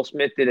genie. Will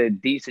Smith did a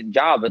decent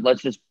job, but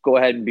let's just go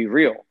ahead and be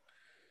real.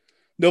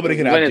 Nobody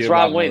can outdo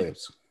Robin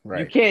Williams.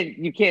 Right.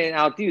 You can't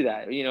outdo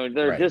that.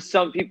 There are just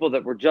some people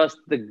that were just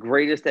the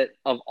greatest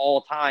of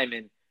all time,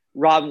 and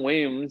Robin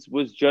Williams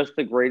was just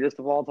the greatest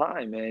of all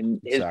time,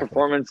 and his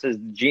performance as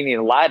the genie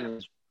in Aladdin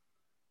was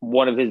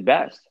one of his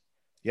best.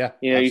 Yeah,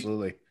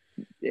 absolutely.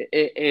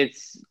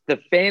 It's the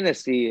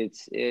fantasy.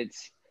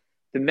 It's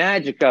the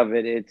magic of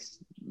it. It's,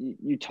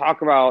 you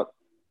talk about,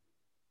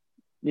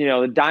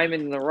 the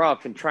diamond in the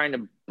rough and trying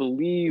to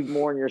believe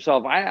more in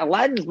yourself.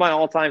 Aladdin's my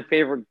all-time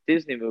favorite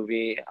Disney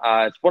movie.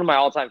 It's one of my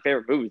all-time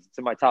favorite movies. It's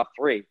in my top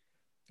 3.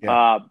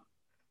 Yeah.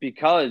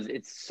 Because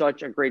it's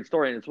such a great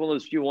story. And it's one of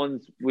those few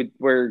ones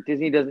where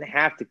Disney doesn't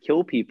have to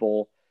kill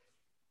people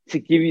to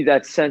give you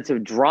that sense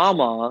of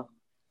drama,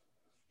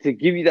 to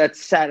give you that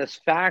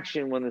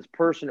satisfaction when this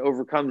person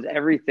overcomes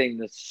everything,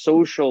 the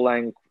social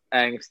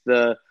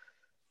angst,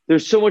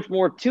 there's so much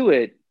more to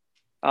it.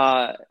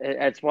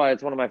 That's why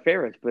it's one of my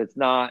favorites, but it's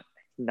not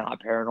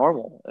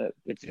paranormal.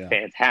 It's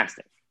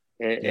fantastic.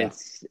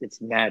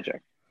 It's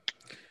magic.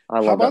 I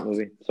love that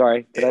movie.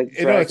 Sorry.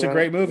 It's a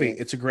great movie.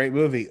 It's a great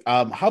movie.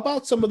 How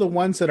about some of the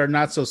ones that are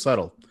not so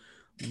subtle,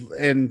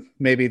 and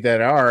maybe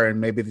that are,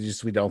 and maybe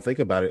we don't think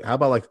about it? How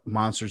about like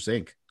Monsters,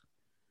 Inc.?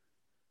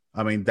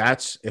 I mean,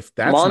 that's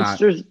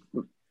Monsters.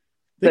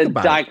 The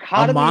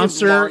dichotomy, a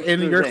monster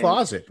in your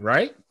closet,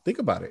 right? Think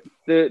about it.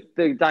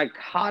 The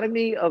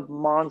dichotomy of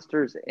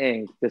Monsters,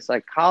 Inc., the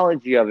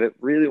psychology of it,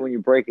 really, when you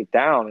break it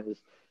down,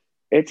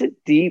 it's a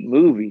deep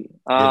movie.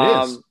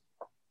 It is.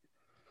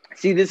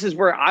 See, this is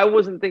where I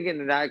wasn't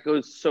thinking that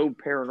goes so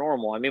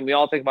paranormal. I mean, we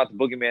all think about the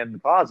boogeyman in the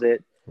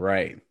closet.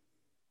 Right.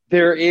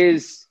 There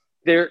is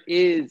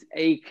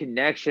a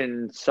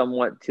connection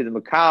somewhat to the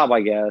macabre,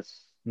 I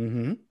guess.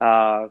 Mm-hmm.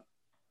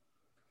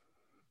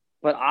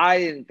 But I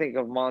didn't think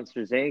of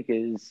Monsters,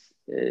 Inc.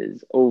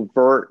 as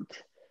overt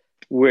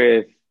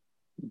with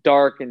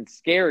dark and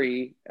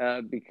scary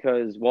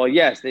because, well,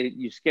 yes,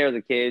 you scare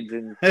the kids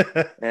and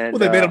well,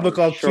 they made them look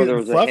all cute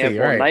and fluffy,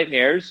 right?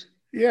 Nightmares.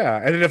 Yeah,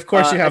 and then of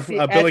course you have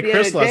Billy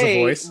Crystal as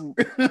a voice.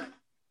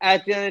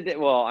 At the end of the day,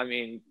 well, I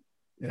mean,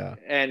 yeah,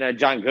 and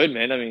John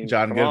Goodman. I mean,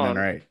 John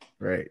Goodman,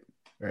 right.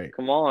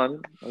 Come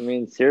on, I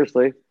mean,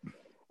 seriously.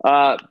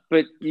 But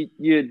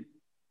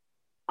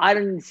I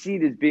didn't see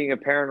it as being a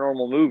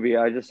paranormal movie.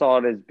 I just saw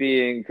it as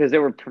being, because they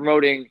were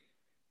promoting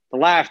the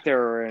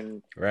laughter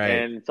and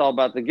it's all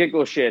about the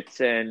giggle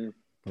shits and.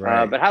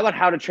 But how about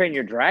How to Train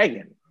Your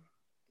Dragon?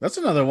 That's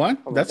another one.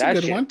 That's a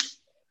good one.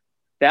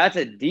 That's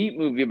a deep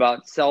movie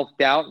about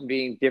self-doubt and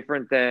being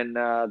different than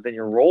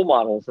your role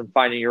models and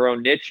finding your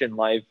own niche in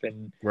life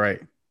and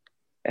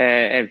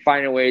and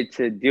finding a way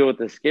to deal with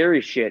the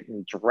scary shit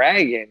and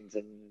dragons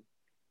and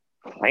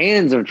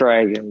clans of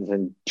dragons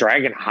and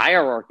dragon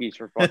hierarchies,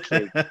 for fuck's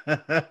sake.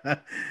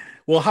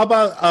 Well, how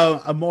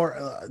about a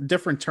more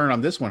different turn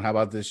on this one? How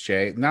about this,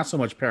 Jay? Not so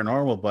much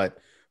paranormal, but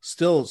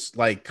still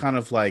like kind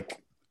of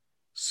like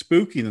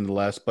spooky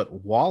nonetheless. But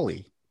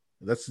WALL-E,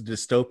 that's a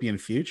dystopian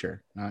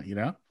future, you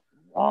know?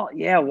 Oh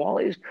yeah,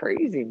 WALL-E's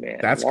crazy, man.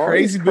 That's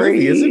crazy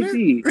movie, isn't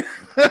it?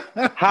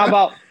 How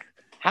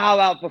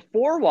about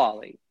before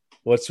WALL-E?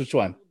 Which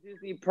one?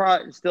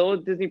 Still a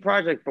Disney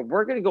project, but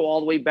we're gonna go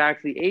all the way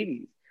back to the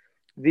 80s.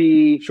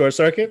 The Short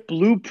Circuit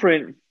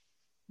blueprint.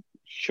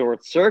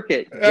 Short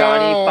Circuit.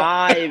 Johnny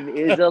Five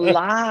is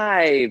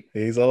alive.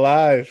 He's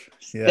alive.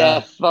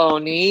 Yeah.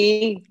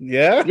 Stephanie.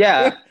 Yeah.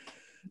 Yeah.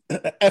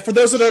 And for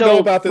those that don't know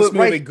about this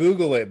movie,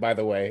 Google it, by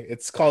the way.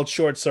 It's called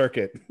Short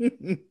Circuit.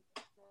 Short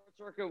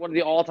Circuit, one of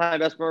the all-time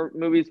best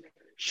movies.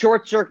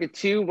 Short Circuit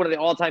 2, one of the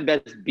all-time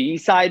best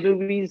B-side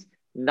movies.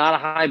 Not a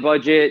high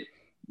budget.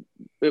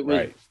 It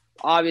was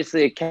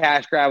obviously a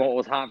cash grab. It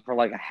was hot for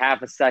like a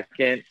half a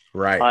second.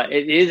 Right.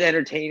 It is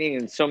entertaining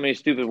in so many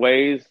stupid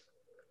ways.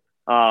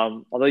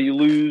 Although you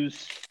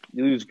lose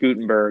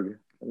Gutenberg,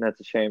 and that's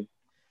a shame.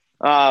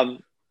 But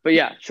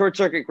yeah, Short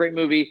Circuit, great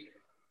movie.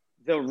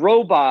 The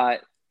robot,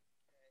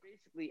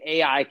 basically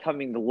AI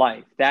coming to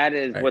life. That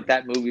is what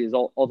that movie is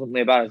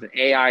ultimately about: is an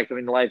AI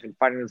coming to life and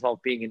finding itself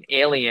being an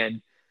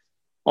alien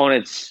on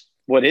its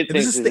what it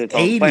thinks is its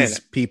own planet. This is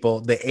the 80s,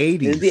 people. The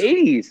 80s. It's the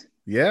 80s.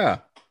 Yeah.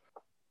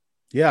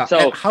 Yeah. So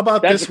and how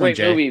about that's this a great one,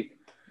 Jay? movie.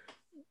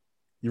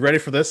 You ready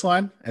for this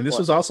one? And this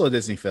was also a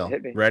Disney film.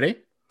 Hit me. Ready?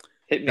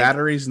 Hit me.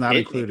 Batteries not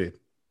included.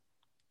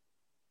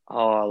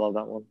 Oh, I love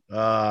that one.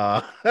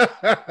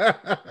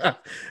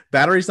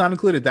 Batteries not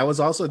included. That was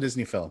also a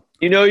Disney film.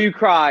 You know you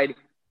cried.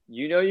 A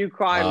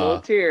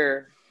little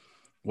tear.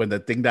 When the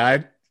thing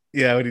died?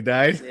 Yeah, when he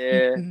died?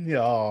 Yeah.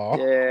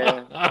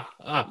 Yeah.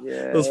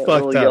 It was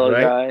fucked up,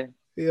 right? Guy.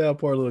 Yeah,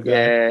 poor little guy.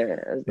 Yeah,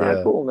 it's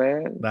not cool,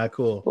 man. Not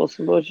cool. Pull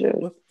some bullshit.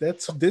 Well,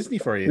 that's Disney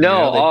for you.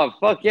 No,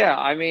 fuck yeah.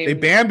 I mean, they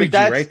bambied you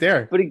right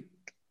there.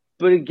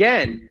 But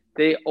again,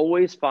 they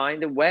always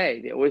find a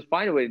way. They always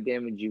find a way to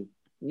damage you.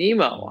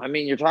 Nemo. I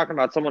mean, you're talking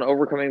about someone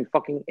overcoming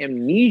fucking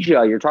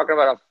amnesia. You're talking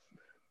about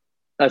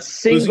a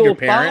single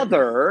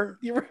father.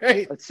 You're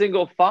right. A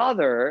single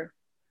father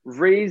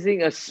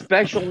raising a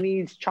special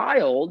needs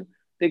child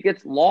that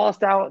gets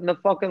lost out in the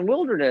fucking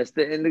wilderness.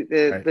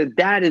 The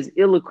dad is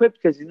ill-equipped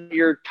because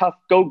you're a tough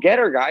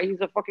go-getter guy.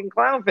 He's a fucking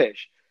clownfish.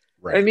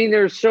 Right. I mean,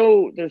 there's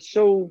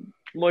so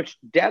much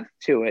depth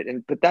to it,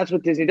 but that's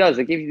what Disney does.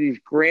 They give you these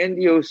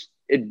grandiose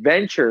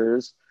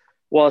adventures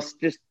whilst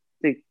just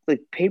they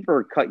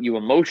paper cut you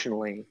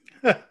emotionally.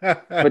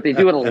 But they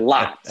do it a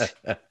lot.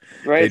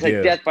 Right? It's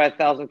like Death by a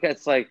Thousand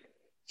Cuts. Like,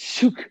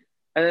 shook.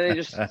 And then they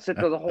just sit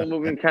there the whole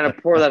movie and kind of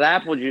pour that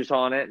apple juice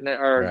on it,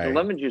 or the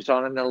lemon juice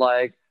on it, and they're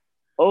like,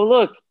 oh,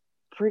 look,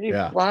 pretty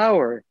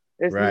flower.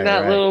 Isn't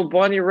that little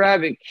bunny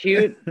rabbit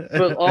cute?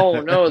 But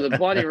oh no, the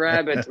bunny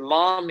rabbit's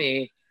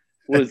mommy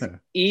was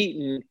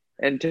eaten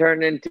and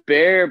turned into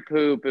bear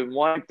poop and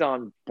wiped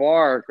on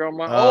bark. Oh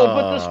my! Oh,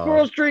 but the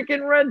squirrel's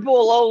drinking Red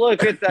Bull. Oh,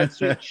 look at that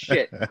sweet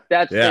shit.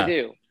 That's what they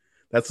do.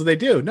 That's what they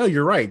do. No,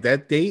 you're right.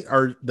 That they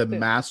are the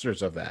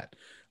masters of that.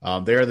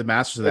 They are the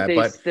masters of that.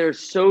 But they're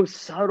so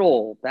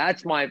subtle.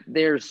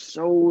 They're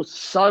so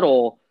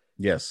subtle.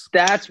 Yes.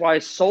 That's why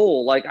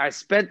Soul. Like I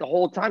spent the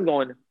whole time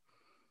going.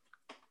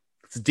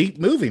 It's a deep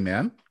movie,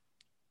 man.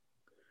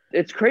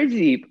 It's crazy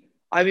deep.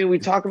 I mean, we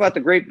talk about the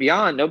great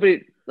beyond.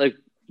 Nobody like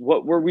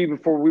what were we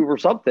before we were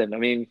something? I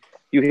mean,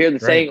 you hear the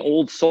saying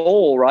old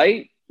soul,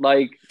 right?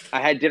 Like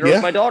I had dinner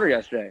with my daughter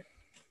yesterday.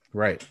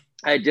 Right.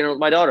 I had dinner with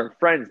my daughter,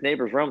 friends,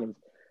 neighbors, Romans.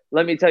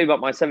 Let me tell you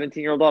about my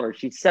 17-year-old daughter.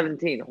 She's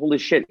 17. Holy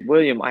shit,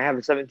 William, I have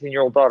a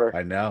 17-year-old daughter.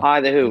 I know.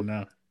 Hi, the who.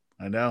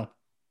 I know.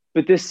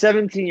 But this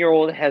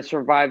 17-year-old has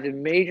survived a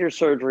major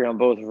surgery on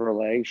both of her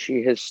legs.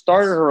 She has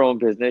started her own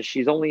business.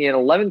 She's only in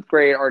 11th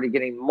grade, already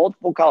getting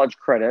multiple college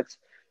credits.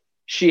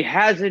 She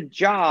has a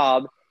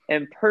job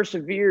and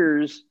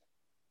perseveres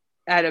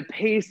at a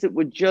pace that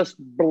would just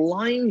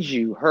blind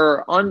you.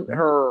 Her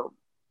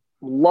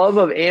love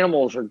of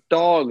animals, her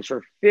dogs,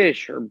 her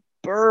fish, her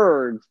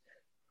birds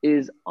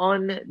is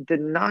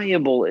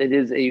undeniable. It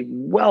is a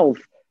wealth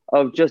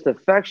of just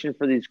affection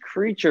for these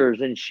creatures,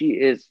 and she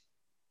is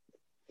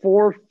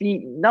 4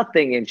 feet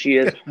nothing, and she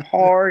is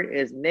hard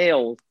as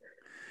nails.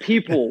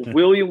 People,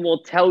 William will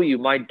tell you,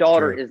 my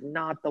daughter is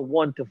not the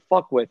one to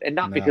fuck with, and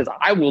not because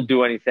I will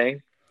do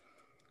anything.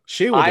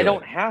 She will. I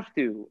don't have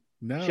to.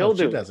 No, she'll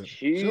do doesn't. it.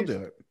 She'll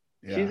do it.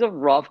 Yeah. She's a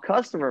rough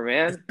customer,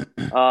 man.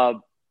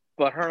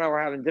 But her and I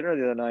were having dinner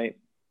the other night,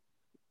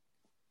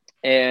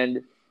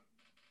 and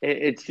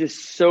it's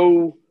just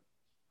so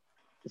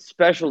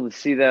special to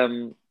see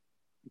them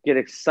get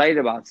excited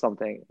about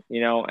something,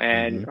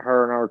 and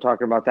her and I were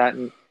talking about that.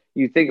 And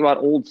you think about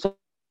old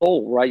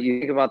soul, right? You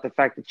think about the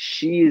fact that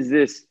she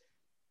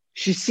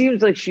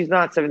seems like she's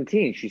not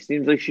 17. She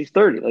seems like she's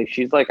 30. Like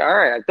she's like, all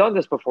right, I've done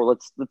this before.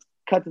 Let's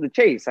cut to the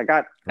chase. I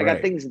got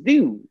things to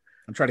do.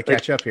 I'm trying to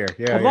catch up here.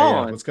 Yeah. Come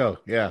on. Let's go.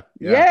 Yeah.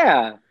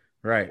 Yeah.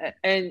 Right.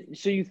 And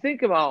so you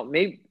think about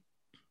maybe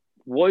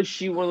was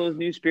she one of those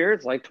new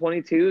spirits like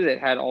 22 that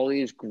had all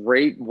these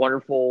great,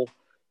 wonderful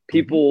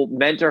people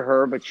mentor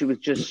her, but she was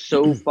just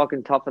so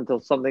fucking tough until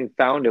something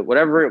found it,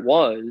 whatever it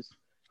was,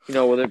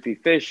 whether it be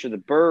fish or the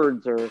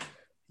birds or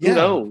who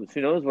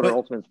knows what her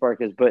ultimate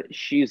spark is, but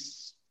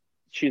she's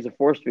a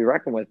force to be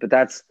reckoned with. But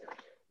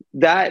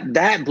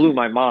that blew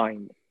my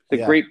mind. The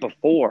great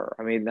before.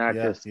 I mean, that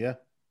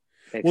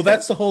well,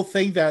 that's the whole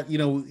thing that,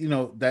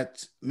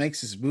 that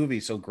makes this movie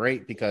so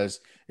great,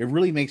 because it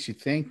really makes you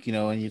think,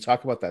 and you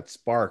talk about that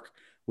spark,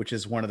 which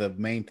is one of the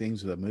main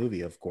things of the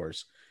movie, of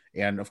course.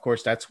 And of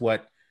course, that's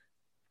what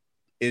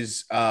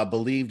is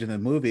believed in the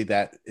movie.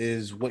 That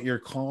is what your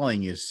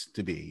calling is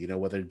to be,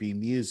 whether it be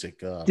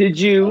music. Did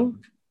you?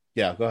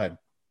 Yeah, go ahead.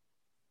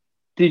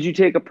 Did you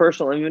take a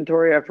personal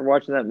inventory after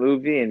watching that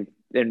movie and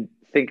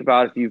think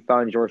about if you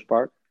found your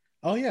spark?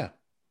 Oh, yeah.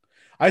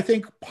 I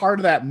think part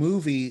of that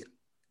movie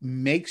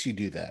makes you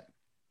do that.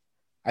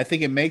 I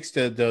think it makes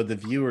the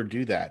viewer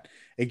do that.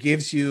 It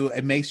makes you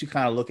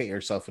kind of look at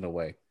yourself in a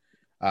way.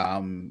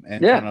 And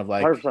kind of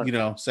like,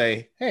 100%.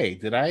 Say,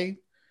 hey,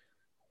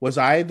 was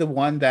I the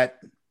one that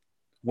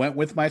went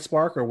with my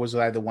spark, or was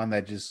I the one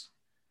that just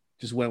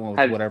went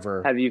with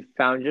whatever? Have you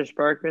found your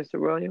spark,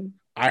 Mr. William?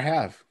 I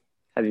have.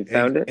 Have you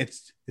found it?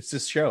 It's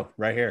this show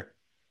right here.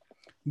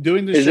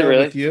 Doing the show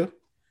with you.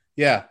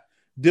 Yeah.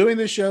 Doing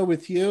the show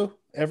with you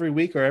every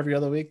week or every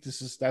other week.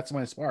 That's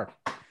my spark.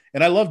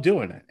 And I love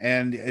doing it.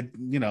 And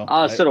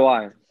so do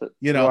I.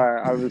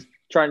 I was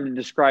trying to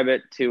describe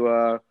it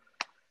to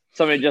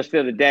somebody just the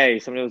other day.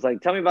 Somebody was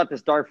like, tell me about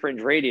this Dark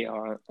Fringe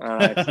Radio.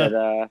 I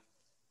said,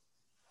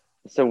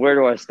 so where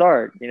do I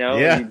start?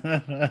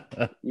 Yeah.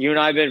 You and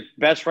I have been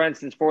best friends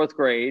since fourth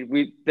grade.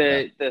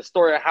 The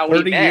story of how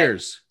we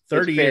met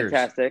 30 years.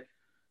 Fantastic.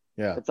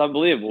 Yeah. It's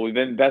unbelievable. We've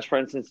been best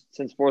friends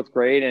since fourth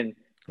grade, and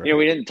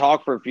we didn't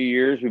talk for a few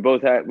years. We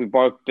both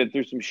been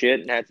through some shit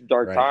and had some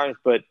dark times,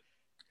 but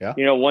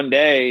one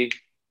day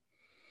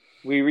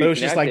we reconnected. It was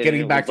just like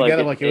getting back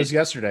together like it was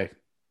yesterday.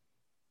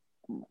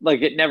 Like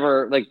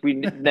we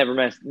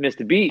never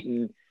missed a beat.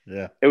 And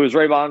it was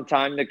right about the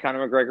time that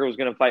Conor McGregor was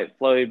going to fight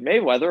Floyd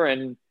Mayweather.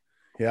 And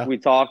we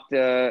talked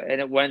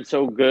and it went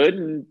so good.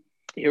 And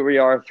here we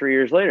are 3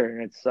 years later.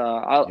 And it's,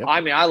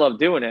 I mean, I love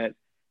doing it.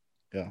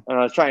 Yeah. And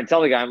I was trying to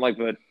tell the guy, I'm like,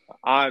 but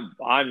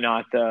I'm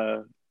not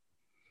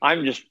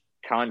I'm just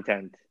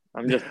content.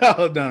 I'm just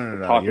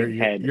no.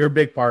 You're a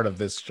big part of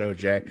this show,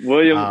 Jay.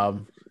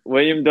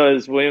 William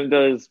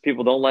does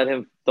people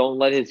don't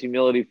let his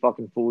humility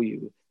fucking fool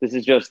you. This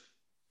is just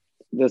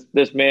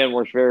this man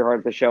works very hard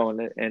at the show,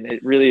 and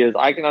it really is.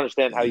 I can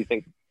understand how you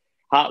think,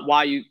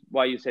 why you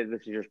say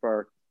this is your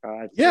spark.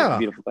 It's a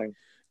beautiful thing.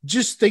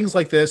 Just things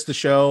like this, the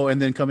show,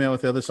 and then coming out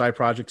with the other side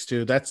projects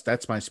too.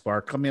 That's my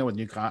spark. Coming out with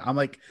new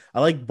content. I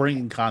like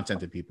bringing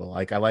content to people.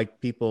 Like I like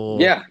people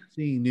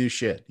seeing new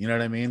shit. You know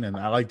what I mean? And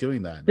I like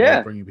doing that. I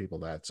like bringing people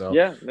that.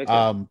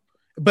 So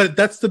but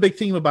that's the big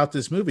theme about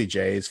this movie,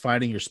 Jay, is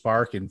finding your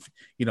spark and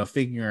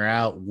figuring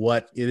out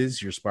what it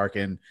is your spark.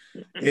 And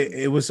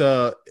it was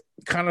a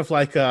kind of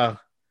like a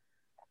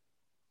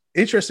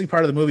interesting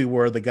part of the movie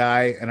where the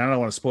guy, and I don't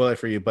want to spoil it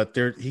for you, but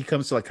he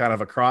comes to like kind of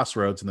a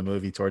crossroads in the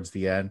movie towards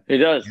the end. He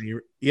does.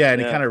 And he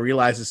kind of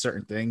realizes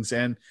certain things,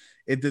 and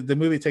the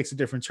movie takes a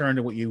different turn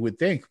than what you would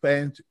think,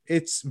 but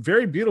it's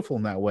very beautiful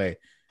in that way.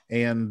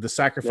 And the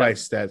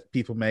sacrifice that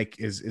people make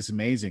is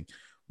amazing.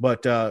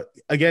 But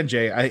again,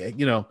 Jay,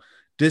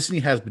 Disney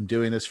has been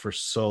doing this for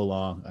so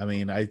long. I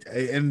mean,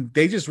 and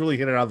they just really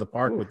hit it out of the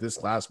park with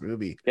this last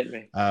movie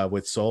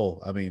with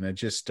Soul. I mean,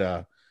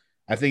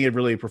 I think it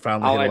really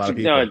profoundly hit a lot of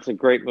people. No, it's a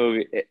great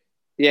movie.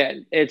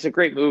 It's a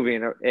great movie,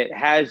 and it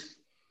has.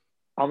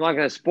 I'm not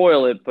going to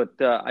spoil it, but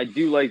I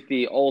do like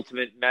the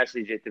ultimate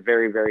message at the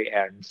very, very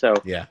end. So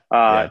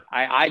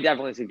I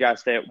definitely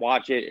suggest it.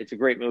 Watch it. It's a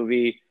great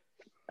movie.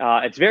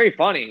 It's very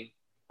funny.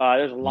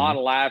 There's a lot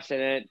of laughs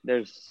in it.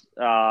 There's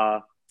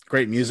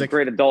great music,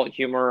 great adult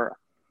humor,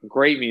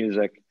 great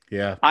music.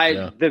 Yeah.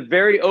 The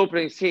very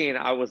opening scene,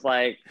 I was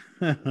like,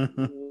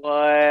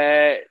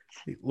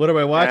 what am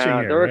I watching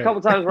here? There were a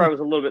couple times where I was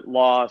a little bit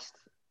lost.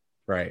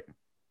 Right.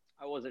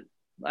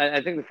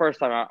 I think the first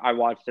time I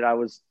watched it, I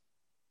was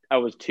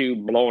too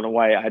blown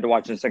away. I had to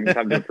watch it a second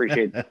time to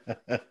appreciate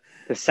the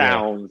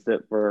sounds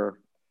that were.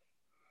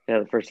 Yeah,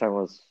 the first time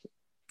was.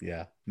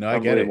 Yeah. No, I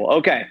get it.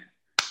 Okay.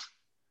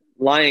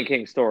 Lion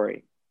King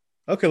story.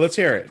 Okay, let's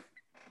hear it.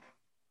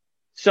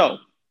 So,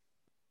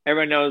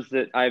 everyone knows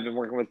that I've been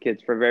working with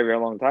kids for a very, very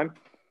long time.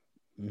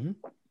 Mm-hmm.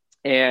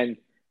 And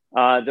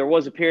there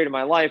was a period of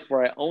my life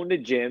where I owned a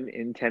gym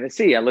in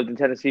Tennessee. I lived in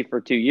Tennessee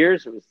for 2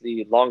 years. It was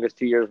the longest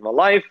 2 years of my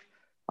life.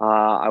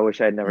 I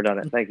wish I had never done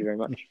it. Thank you very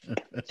much.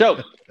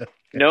 So,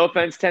 no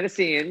offense,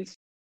 Tennesseans.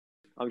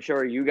 I'm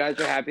sure you guys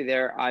are happy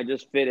there. I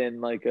just fit in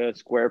like a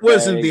square peg. It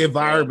wasn't the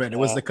environment. It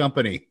was the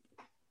company.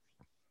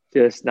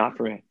 Just not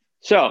for me.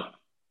 So,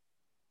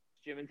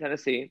 gym in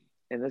Tennessee.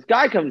 And this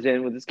guy comes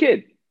in with his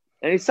kid.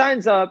 And he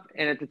signs up.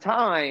 And at the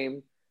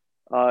time,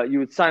 you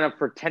would sign up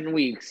for 10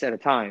 weeks at a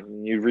time.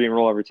 And you'd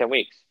re-enroll every 10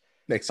 weeks.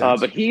 Makes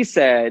sense. But he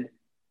said,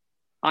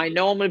 I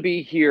know I'm going to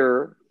be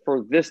here for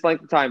for this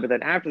length of time, but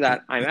then after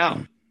that, I'm out.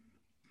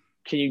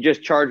 Can you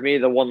just charge me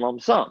the one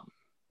lump sum?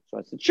 So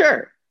I said,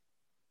 sure.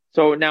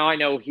 So now I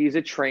know he's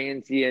a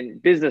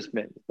transient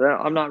businessman.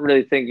 I'm not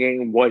really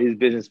thinking what his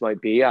business might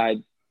be. I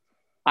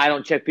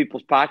don't check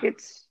people's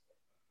pockets.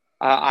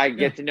 I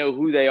get to know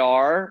who they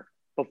are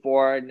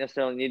before I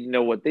necessarily need to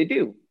know what they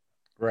do.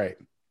 Right.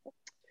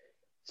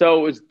 So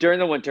it was during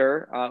the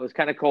winter. It was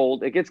kind of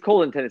cold. It gets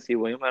cold in Tennessee,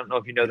 William. I don't know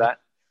if you know that.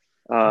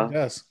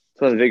 Yes.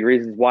 It's one of the big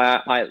reasons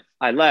why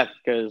I left,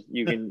 because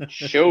you can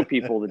show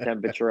people the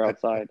temperature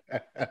outside.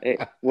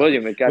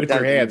 William, it got With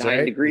down your hands, to 9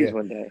 right? degrees Yeah.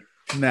 one day.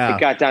 No. It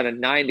got down to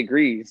 9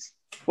 degrees.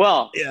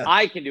 Well, Yeah.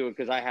 I can do it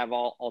because I have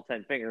all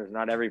 10 fingers.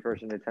 Not every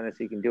person in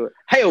Tennessee can do it.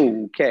 Hey,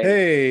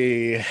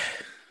 okay.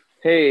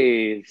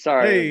 Hey,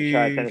 sorry,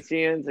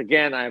 Tennesseans.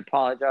 Again, I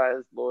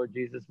apologize. Lord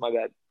Jesus, my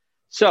bad.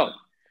 So,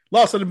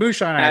 Lost in the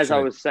moonshine. As I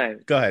was saying,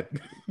 go ahead.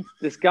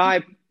 this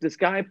guy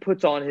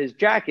puts on his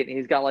jacket, and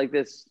he's got like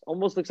this,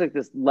 almost looks like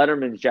this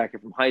Letterman's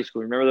jacket from high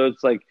school. Remember those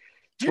like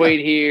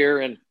suede here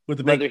and with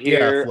the leather big,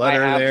 here? I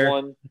have there.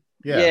 one.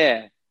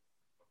 Yeah.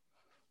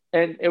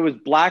 And it was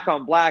black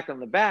on black on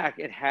the back.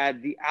 It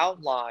had the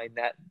outline,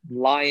 that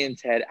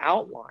lion's head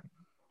outline.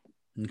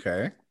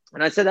 Okay.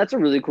 And I said, that's a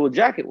really cool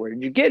jacket. Where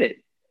did you get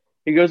it?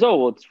 He goes, oh,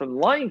 well, it's from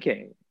Lion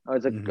King. I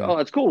was like, oh,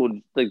 that's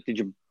cool. Like, did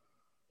you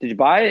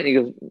buy it? And he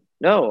goes,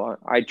 no,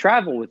 I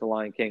travel with the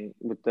Lion King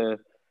with the,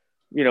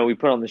 we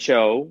put on the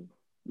show.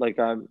 Like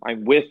I'm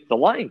with the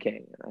Lion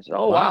King. And I said,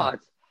 oh, wow,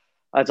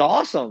 that's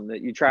awesome that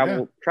you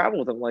travel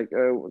with him. Like,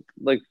 so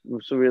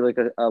we're like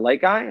a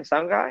light guy, a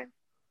sound guy.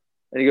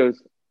 And he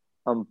goes,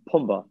 I'm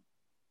Pumbaa.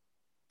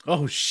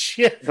 Oh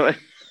shit.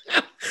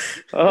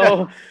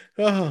 Oh,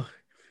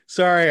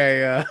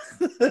 sorry. I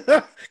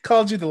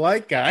called you the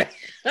light guy.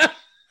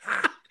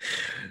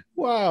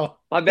 Wow.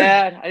 My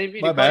bad. I didn't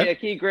mean to call you a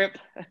key grip.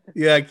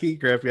 Yeah, key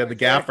grip. Yeah, the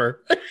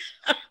gaffer.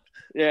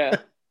 Yeah.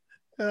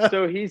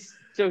 So he's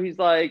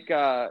like,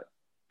 do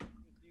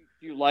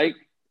you like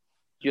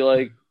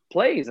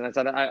plays? And I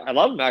said, I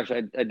love them.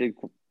 Actually, I did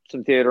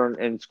some theater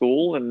in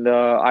school, and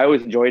I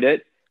always enjoyed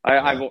it.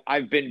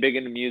 I've been big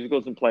into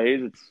musicals and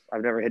plays.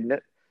 I've never hidden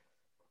it.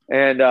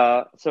 And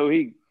so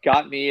he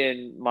got me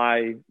and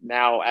my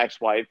now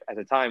ex-wife, at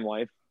the time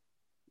wife,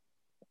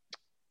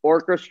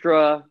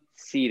 orchestra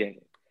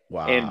seating.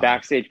 Wow. And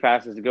backstage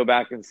passes to go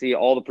back and see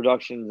all the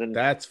productions and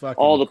that's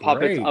fucking all the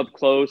puppets great. up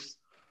close.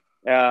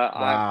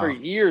 Wow. For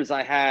years,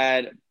 I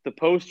had the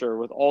poster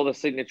with all the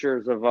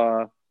signatures of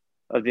the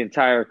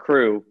entire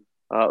crew.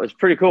 It was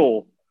pretty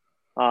cool.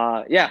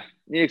 Neat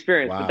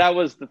experience. Wow. But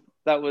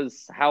that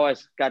was how I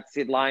got to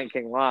see Lion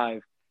King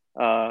live.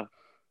 Amazing.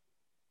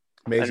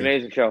 An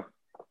amazing show.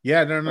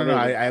 Yeah, no.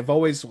 I've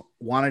always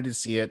wanted to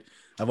see it.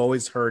 I've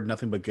always heard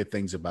nothing but good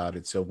things about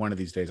it. So one of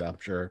these days, I'm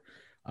sure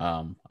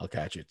I'll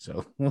catch it.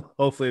 So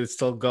hopefully it's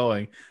still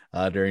going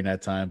during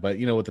that time. But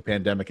with the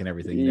pandemic and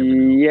everything, you never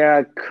know.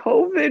 Yeah,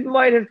 COVID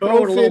might have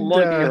thrown a little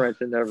monkey wrench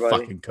in there, buddy.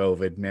 Fucking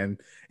COVID, man.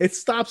 It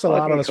stops a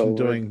lot of us from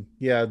doing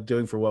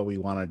for what we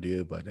want to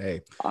do. But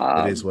hey,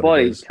 it is what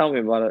it is. Tell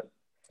me about it.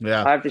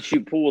 Yeah, I have to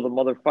shoot pool with a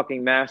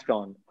motherfucking mask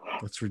on.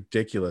 That's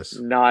ridiculous.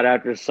 Not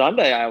after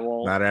Sunday, I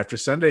won't. Not after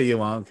Sunday, you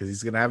won't, because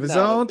he's gonna have his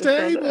own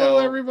table.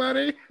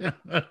 Everybody.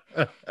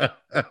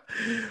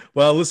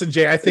 Well, listen,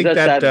 Jay. I think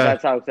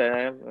that's how I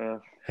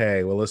am.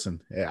 Hey, well,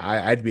 listen,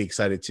 I'd be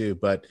excited too,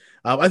 but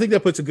I think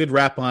that puts a good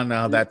wrap on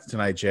that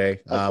tonight, Jay,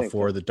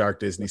 for the Dark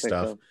Disney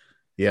stuff. So.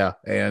 Yeah,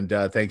 and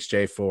thanks,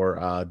 Jay,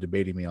 for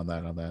debating me on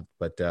that.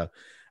 But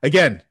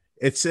again,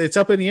 it's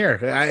up in the air.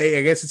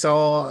 I guess it's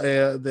all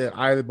the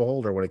eye of the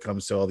beholder when it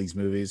comes to all these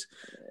movies.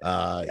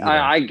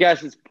 I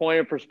guess it's point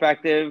of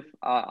perspective.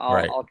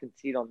 I'll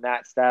concede on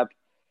that step.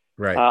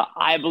 Right.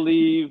 I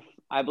believe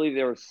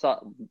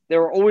they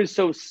were always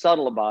so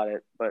subtle about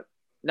it, but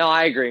no,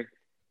 I agree.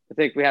 I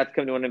think we have to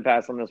come to an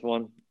impasse on this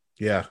one.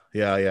 Yeah.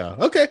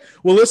 Okay.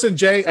 Well, listen,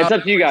 Jay. It's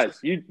up to you guys.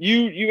 You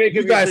make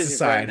you guys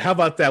decide. Friend. How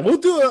about that? We'll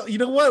do you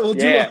know what?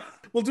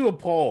 We'll do a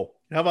poll.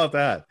 How about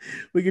that?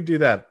 We could do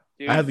that.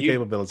 Dude, I have the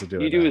capability to do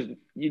it.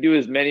 You do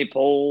as many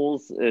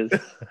polls as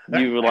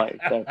you would like.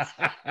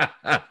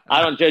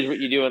 I don't judge what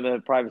you do in the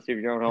privacy of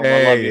your own home.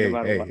 I love you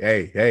no matter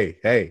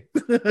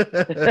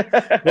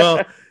what.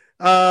 Well,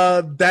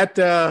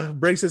 that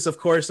brings us, of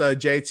course,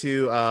 Jay,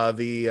 to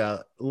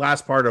the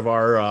last part of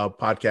our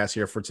podcast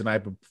here for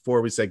tonight. But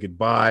before we say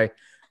goodbye,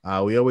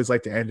 we always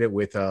like to end it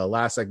with a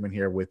last segment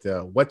here with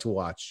what to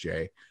watch,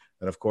 Jay.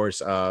 And of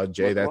course,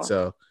 Jay, that's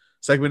a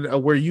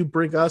segment where you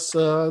bring us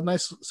a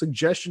nice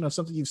suggestion of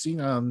something you've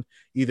seen on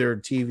either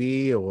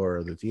TV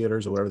or the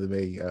theaters or whatever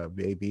they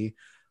may be.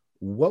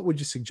 What would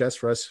you suggest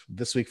for us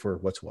this week for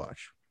what to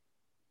watch?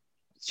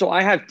 So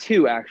I have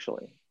two,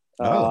 actually.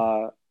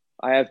 I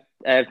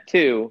have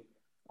two.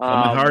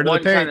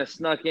 One kind of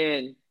snuck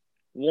in.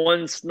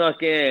 One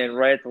snuck in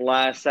right at the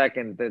last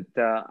second that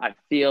I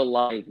feel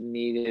like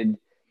needed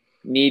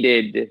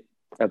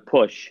a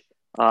push.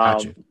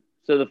 Gotcha.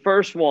 So the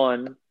first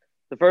one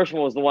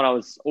was the one I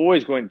was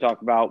always going to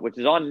talk about, which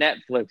is on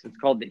Netflix. It's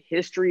called The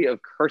History of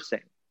Cursing.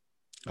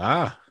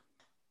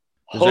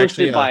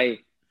 Hosted by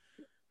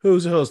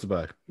Who's hosted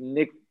by?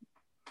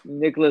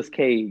 Nicolas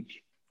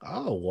Cage.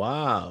 Oh,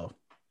 wow.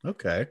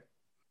 Okay.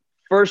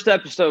 First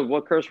episode.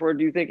 What curse word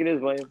do you think it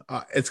is, William?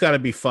 It's got to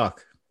be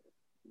fuck.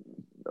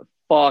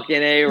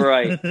 Fucking A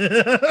right.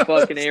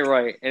 Fucking A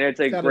right. And it's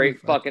a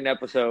great fucking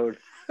episode.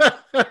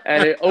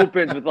 And it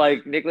opens with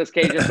like Nicolas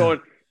Cage just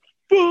going,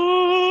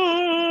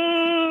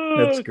 fuck!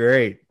 That's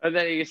great. And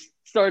then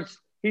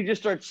he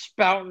just starts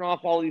spouting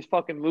off all these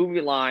fucking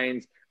movie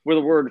lines where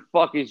the word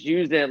fuck is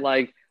used in,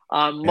 like,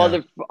 I'm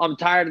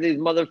tired of these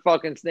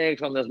motherfucking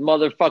snakes on this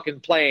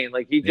motherfucking plane.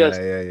 Like, he just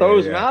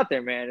throws them out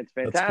there, man. It's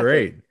fantastic. That's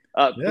great.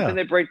 But then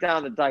they break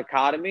down the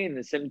dichotomy and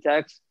the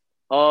syntax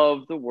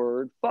of the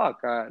word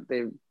fuck.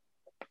 They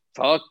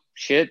fuck,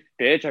 shit,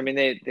 bitch. I mean,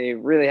 they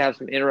really have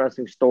some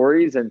interesting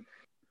stories. And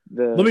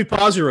let me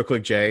pause you real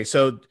quick, Jay.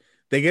 So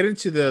they get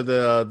into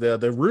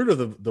the root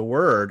of the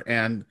word,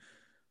 and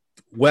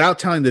without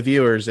telling the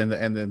viewers and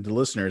the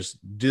listeners,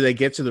 do they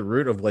get to the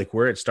root of like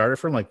where it started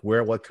from, like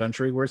what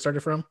country where it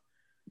started from?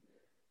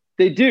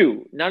 They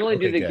do. Not only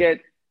do they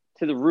get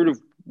to the root of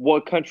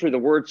what country the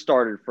word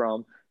started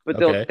from,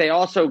 but they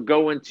also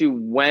go into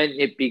when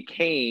it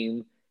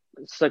became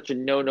such a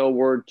no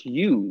word to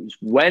use,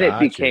 when it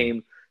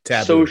became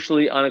taboo,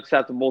 socially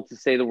unacceptable to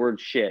say the word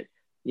shit.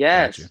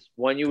 Yes,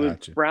 when you were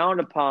frowned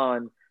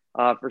upon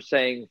for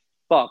saying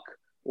fuck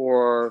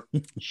or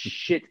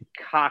shit,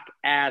 cock,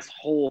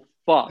 asshole,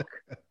 fuck.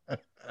 I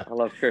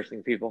love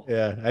cursing, people.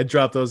 Yeah, I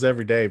drop those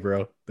every day,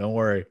 bro. Don't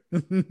worry.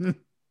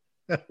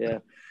 Yeah.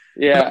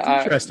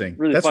 That's interesting.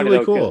 That's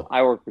really cool.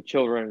 I work with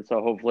children,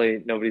 so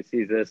hopefully nobody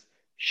sees this.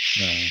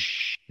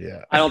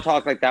 Yeah, I don't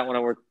talk like that when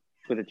I work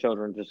with the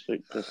children. Just so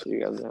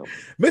you guys know.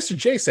 Mr.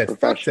 J said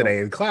fuck today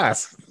in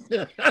class.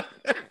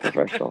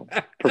 Professional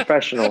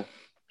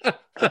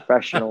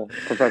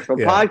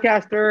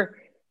podcaster.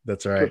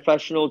 That's right.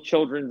 Professional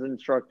children's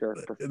instructor.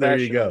 There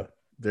you go.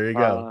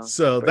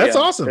 So that's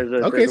awesome.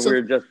 There's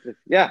weird justice.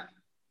 Yeah.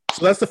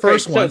 So that's the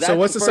first one. So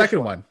what's the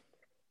second one?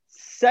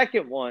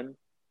 Second one,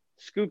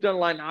 Scooped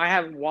Online. I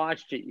haven't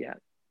watched it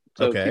yet,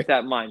 so keep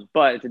that in mind.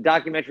 But it's a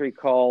documentary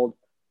called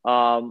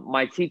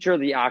 "My Teacher,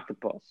 the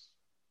Octopus."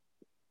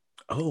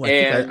 Oh, I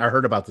think I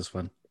heard about this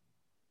one.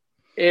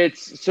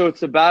 It's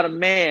about a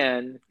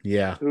man,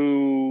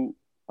 who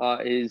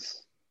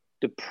is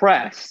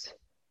depressed.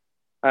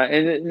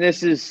 And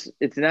it's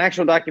an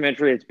actual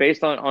documentary. It's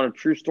based on a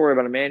true story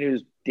about a man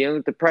who's dealing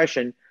with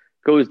depression,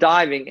 goes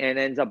diving, and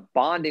ends up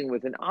bonding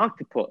with an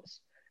octopus.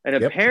 And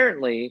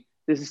apparently,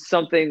 this is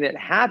something that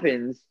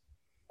happens.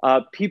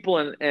 People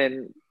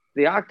and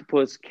the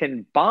octopus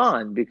can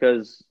bond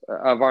because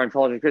of our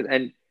intelligence.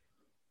 And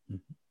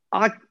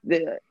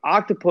the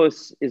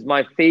octopus is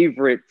my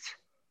favorite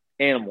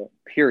animal,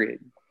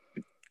 period.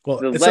 Well,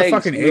 it's a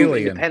fucking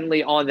alien.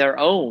 Independently on their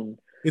own.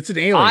 It's an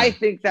alien. I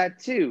think that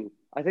too.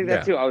 I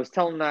I was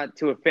telling that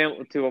to a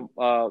family,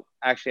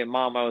 actually a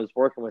mom I was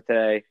working with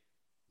today.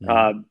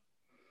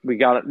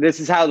 This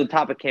is how the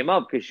topic came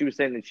up, because she was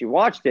saying that she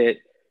watched it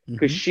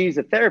because she's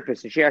a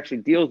therapist and she actually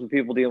deals with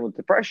people dealing with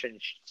depression.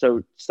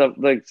 So stuff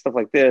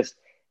like this.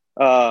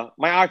 My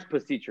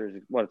octopus teacher is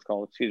what it's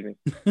called. Excuse me.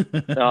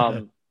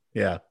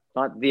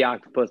 Not the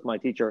octopus, my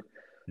teacher.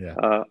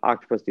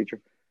 Octopus teacher.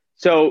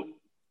 So,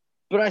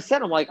 but I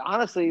said, I'm like,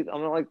 honestly,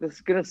 this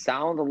is gonna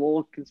sound a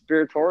little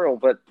conspiratorial,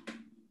 but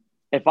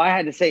if I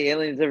had to say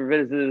aliens ever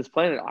visited this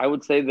planet, I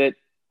would say that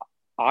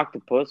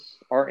octopus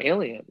are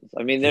aliens.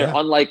 I mean, they're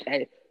unlike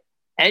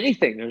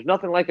anything. There's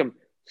nothing like them.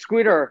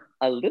 Squid are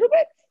a little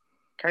bit,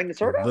 kind of,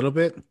 sort of, a little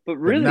bit, but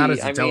really, not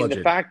as I mean,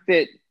 the fact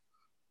that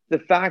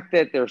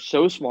they're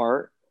so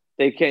smart,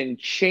 they can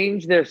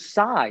change their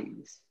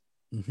size,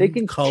 they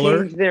can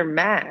change their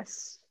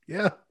mass,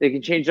 they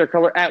can change their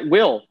color at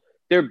will.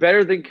 They're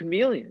better than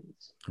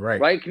chameleons, right?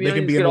 Chameleons, they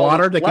can be in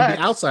water, they can be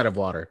outside of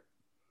water.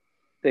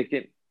 They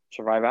can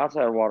survive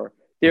outside of water.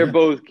 They're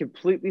both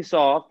completely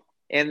soft,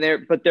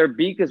 but their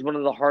beak is one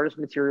of the hardest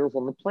materials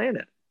on the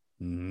planet.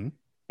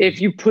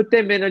 If you put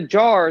them in a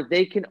jar,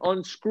 they can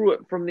unscrew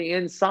it from the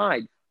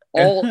inside.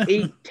 All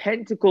 8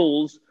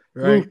 tentacles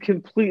move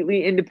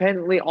completely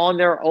independently on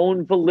their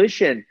own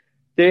volition.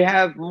 They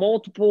have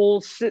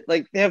multiple,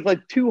 they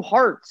have 2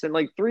 hearts and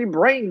 3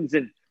 brains.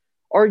 And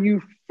are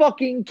you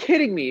fucking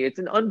kidding me? It's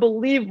an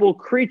unbelievable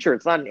creature.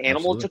 It's not an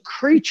animal. Absolutely. It's a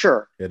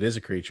creature. It is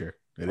a creature.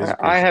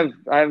 I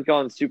have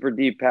gone super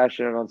deep,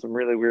 passionate on some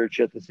really weird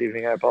shit this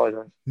evening. I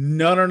apologize.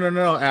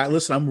 No.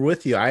 Listen, I'm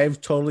with you. I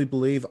totally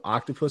believe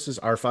octopuses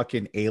are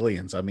fucking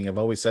aliens. I mean, I've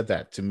always said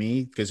that to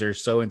me because they're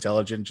so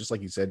intelligent. Just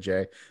like you said,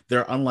 Jay,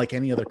 they're unlike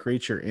any other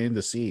creature in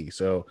the sea.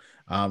 So,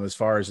 as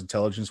far as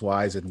intelligence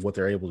wise and what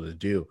they're able to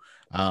do,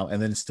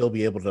 and then still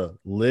be able to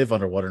live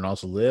underwater and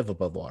also live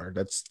above water.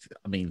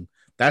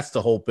 That's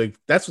the whole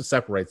that's what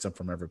separates them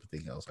from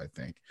everything else, I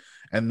think.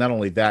 And not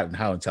only that, and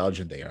how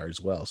intelligent they are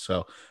as well.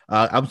 So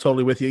I'm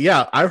totally with you.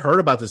 Yeah, I've heard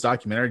about this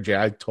documentary, Jay.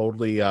 I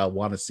totally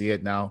want to see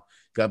it now.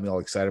 Got me all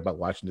excited about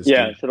watching this.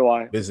 Yeah, so do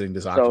I. Visiting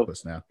this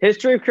octopus now.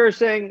 History of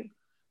cursing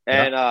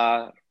and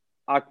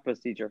octopus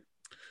teacher.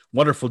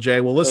 Wonderful, Jay.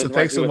 Well, listen,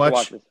 thanks so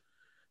much.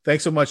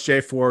 Thanks so much,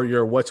 Jay, for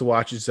your what to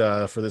watches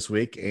for this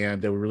week,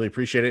 and we really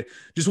appreciate it.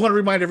 Just want to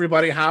remind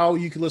everybody how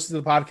you can listen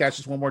to the podcast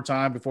just one more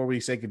time before we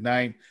say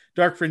goodnight.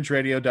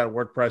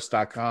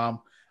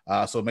 darkfringeradio.wordpress.com.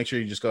 So make sure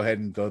you just go ahead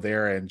and go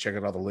there and check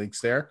out all the links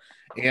there.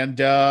 And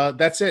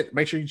that's it.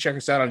 Make sure you check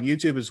us out on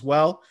YouTube as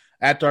well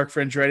at Dark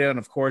Fringe Radio, and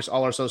of course,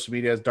 all our social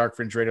media is Dark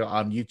Fringe Radio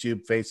on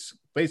YouTube,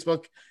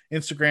 Facebook,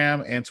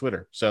 Instagram, and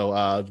Twitter.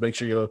 So make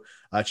sure you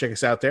check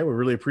us out there. We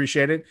really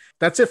appreciate it.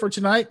 That's it for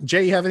tonight.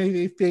 Jay, you have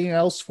anything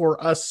else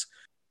for us?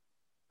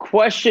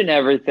 Question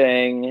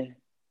everything.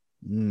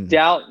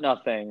 Doubt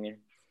nothing.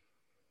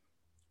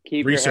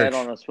 Keep your head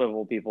on a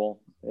swivel,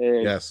 people.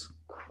 Yes.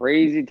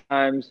 Crazy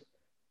times.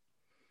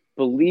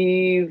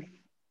 Believe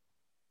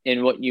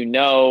in what you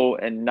know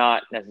and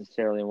not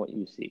necessarily in what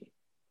you see.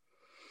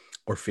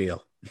 Or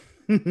feel.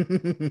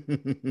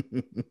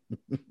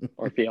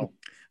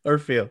 Or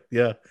feel.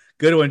 Yeah.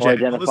 Good one, Jay.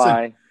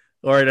 Identify.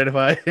 Well,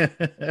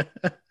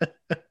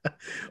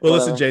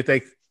 listen, Jay,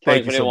 thank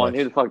you so much.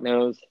 Who the fuck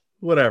knows?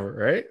 Whatever,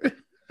 right?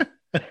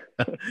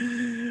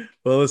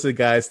 Well, listen,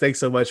 guys, thanks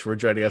so much for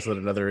joining us on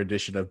another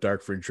edition of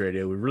Dark Fringe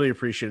Radio. We really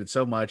appreciate it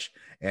so much,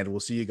 and we'll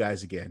see you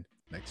guys again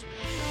next week.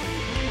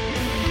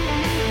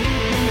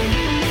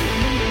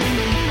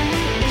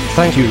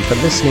 Thank you for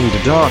listening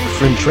to Dark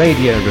Fringe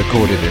Radio,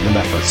 recorded in the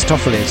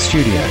Mephistopheles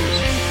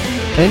Studios.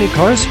 Any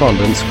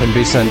correspondence can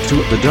be sent to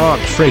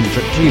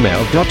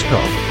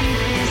thedarkfringe@gmail.com.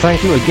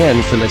 Thank you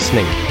again for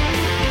listening.